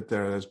will leave it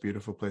there. That's a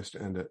beautiful place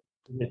to end it.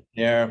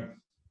 There.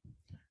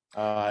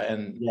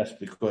 And yes,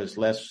 because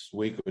last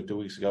week or 2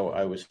 weeks ago,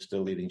 I was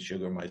still eating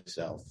sugar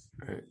myself.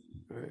 Right.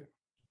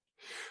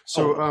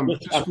 So, I'm going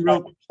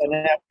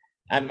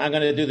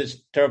to do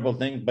this terrible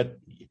thing, but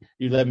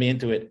you led me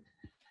into it.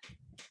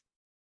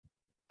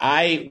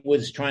 I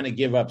was trying to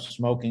give up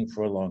smoking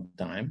for a long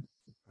time.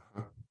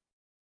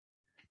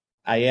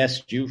 I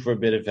asked you for a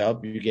bit of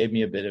help. You gave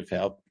me a bit of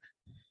help.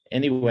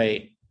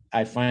 Anyway,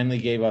 I finally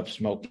gave up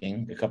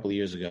smoking a couple of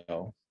years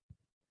ago.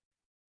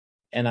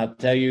 And I'll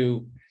tell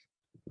you,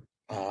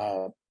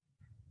 Doug,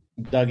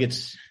 I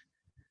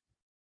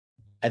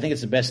think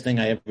it's the best thing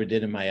I ever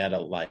did in my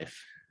adult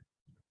life.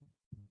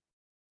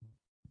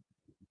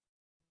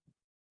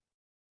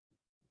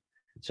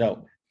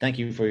 So thank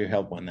you for your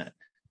help on that.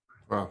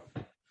 Well,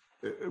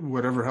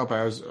 whatever help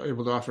I was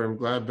able to offer, I'm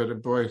glad.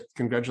 But boy,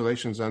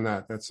 congratulations on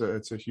that. It's a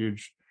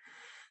huge,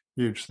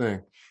 huge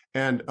thing.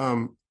 And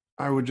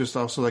I would just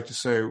also like to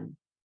say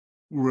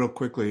real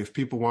quickly, if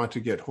people want to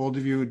get hold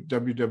of you,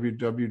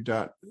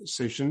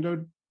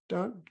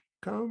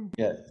 www.seishindo.com.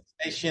 Yeah,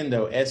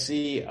 Seishindo,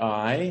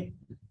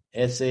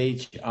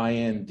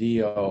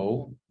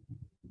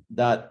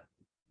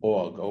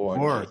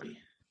 SEISHINDO.org.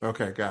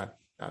 Okay, got it.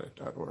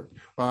 .org.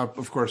 Well, I'll,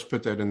 of course,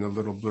 put that in the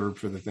little blurb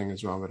for the thing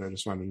as well, but I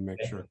just wanted to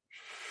make sure.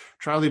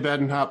 Charlie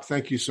Badenhop,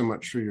 thank you so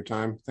much for your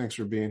time. Thanks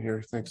for being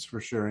here. Thanks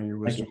for sharing your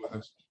wisdom with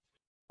us.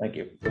 Thank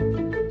you.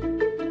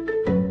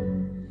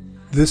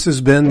 This has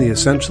been the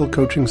Essential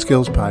Coaching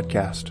Skills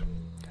Podcast.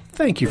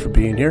 Thank you for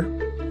being here.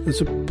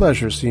 It's a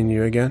pleasure seeing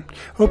you again.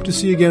 Hope to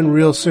see you again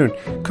real soon.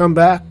 Come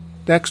back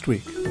next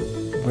week.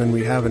 when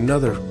we have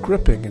another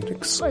gripping and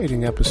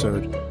exciting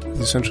episode of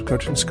the Essential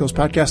Coaching Skills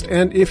Podcast.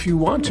 And if you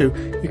want to,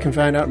 you can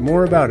find out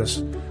more about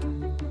us,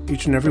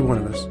 each and every one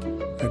of us,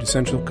 at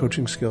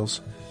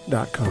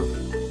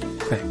essentialcoachingskills.com.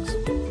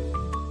 Thanks.